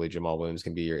hits, hopefully Jamal Williams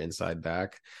can be your inside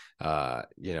back.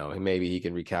 Maybe he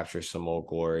can recapture some old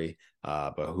glory.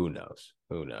 But who knows?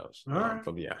 All right.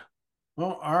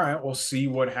 Well, all right. We'll see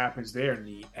what happens there in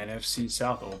the NFC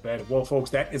South, Obed. Well, folks,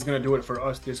 that is going to do it for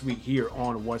us this week here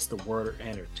on What's the Word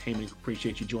Entertainment.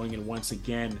 Appreciate you joining in once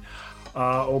again.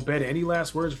 Obed, any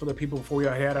last words for the people before we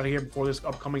head out of here before this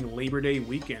upcoming Labor Day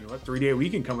weekend? 3-day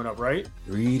weekend coming up, right?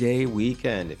 3-day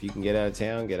weekend. If you can get out of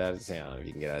town, get out of town. If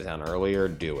you can get out of town earlier,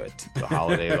 do it. The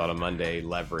holiday is on a Monday.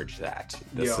 Leverage that.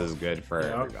 This is good for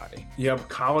everybody. Yep.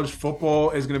 College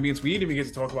football is going to be. We didn't even get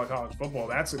to talk about college football.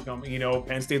 That's coming.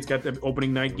 Penn State's got the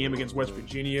opening night game against West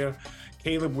Virginia.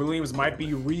 Caleb Williams might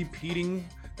be repeating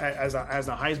as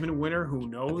a Heisman winner. Who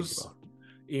knows?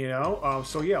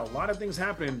 So a lot of things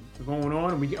happening going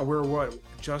on. We're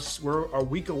a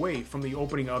week away from the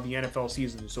opening of the NFL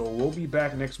season, so we'll be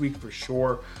back next week for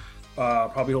sure.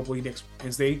 Hopefully next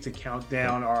Wednesday to count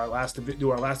down do our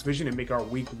last division and make our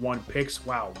week 1 picks.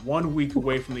 Wow, 1 week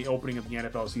away from the opening of the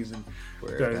NFL season.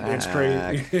 It's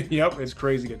crazy. Yep, it's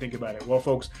crazy to think about it. Well,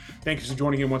 folks, thank you for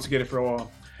joining in once again for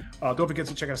all. Don't forget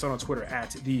to check us out on Twitter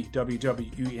at the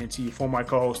WWENT. For my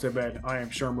co-host, Obed, I am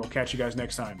Sherm. We'll catch you guys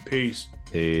next time. Peace.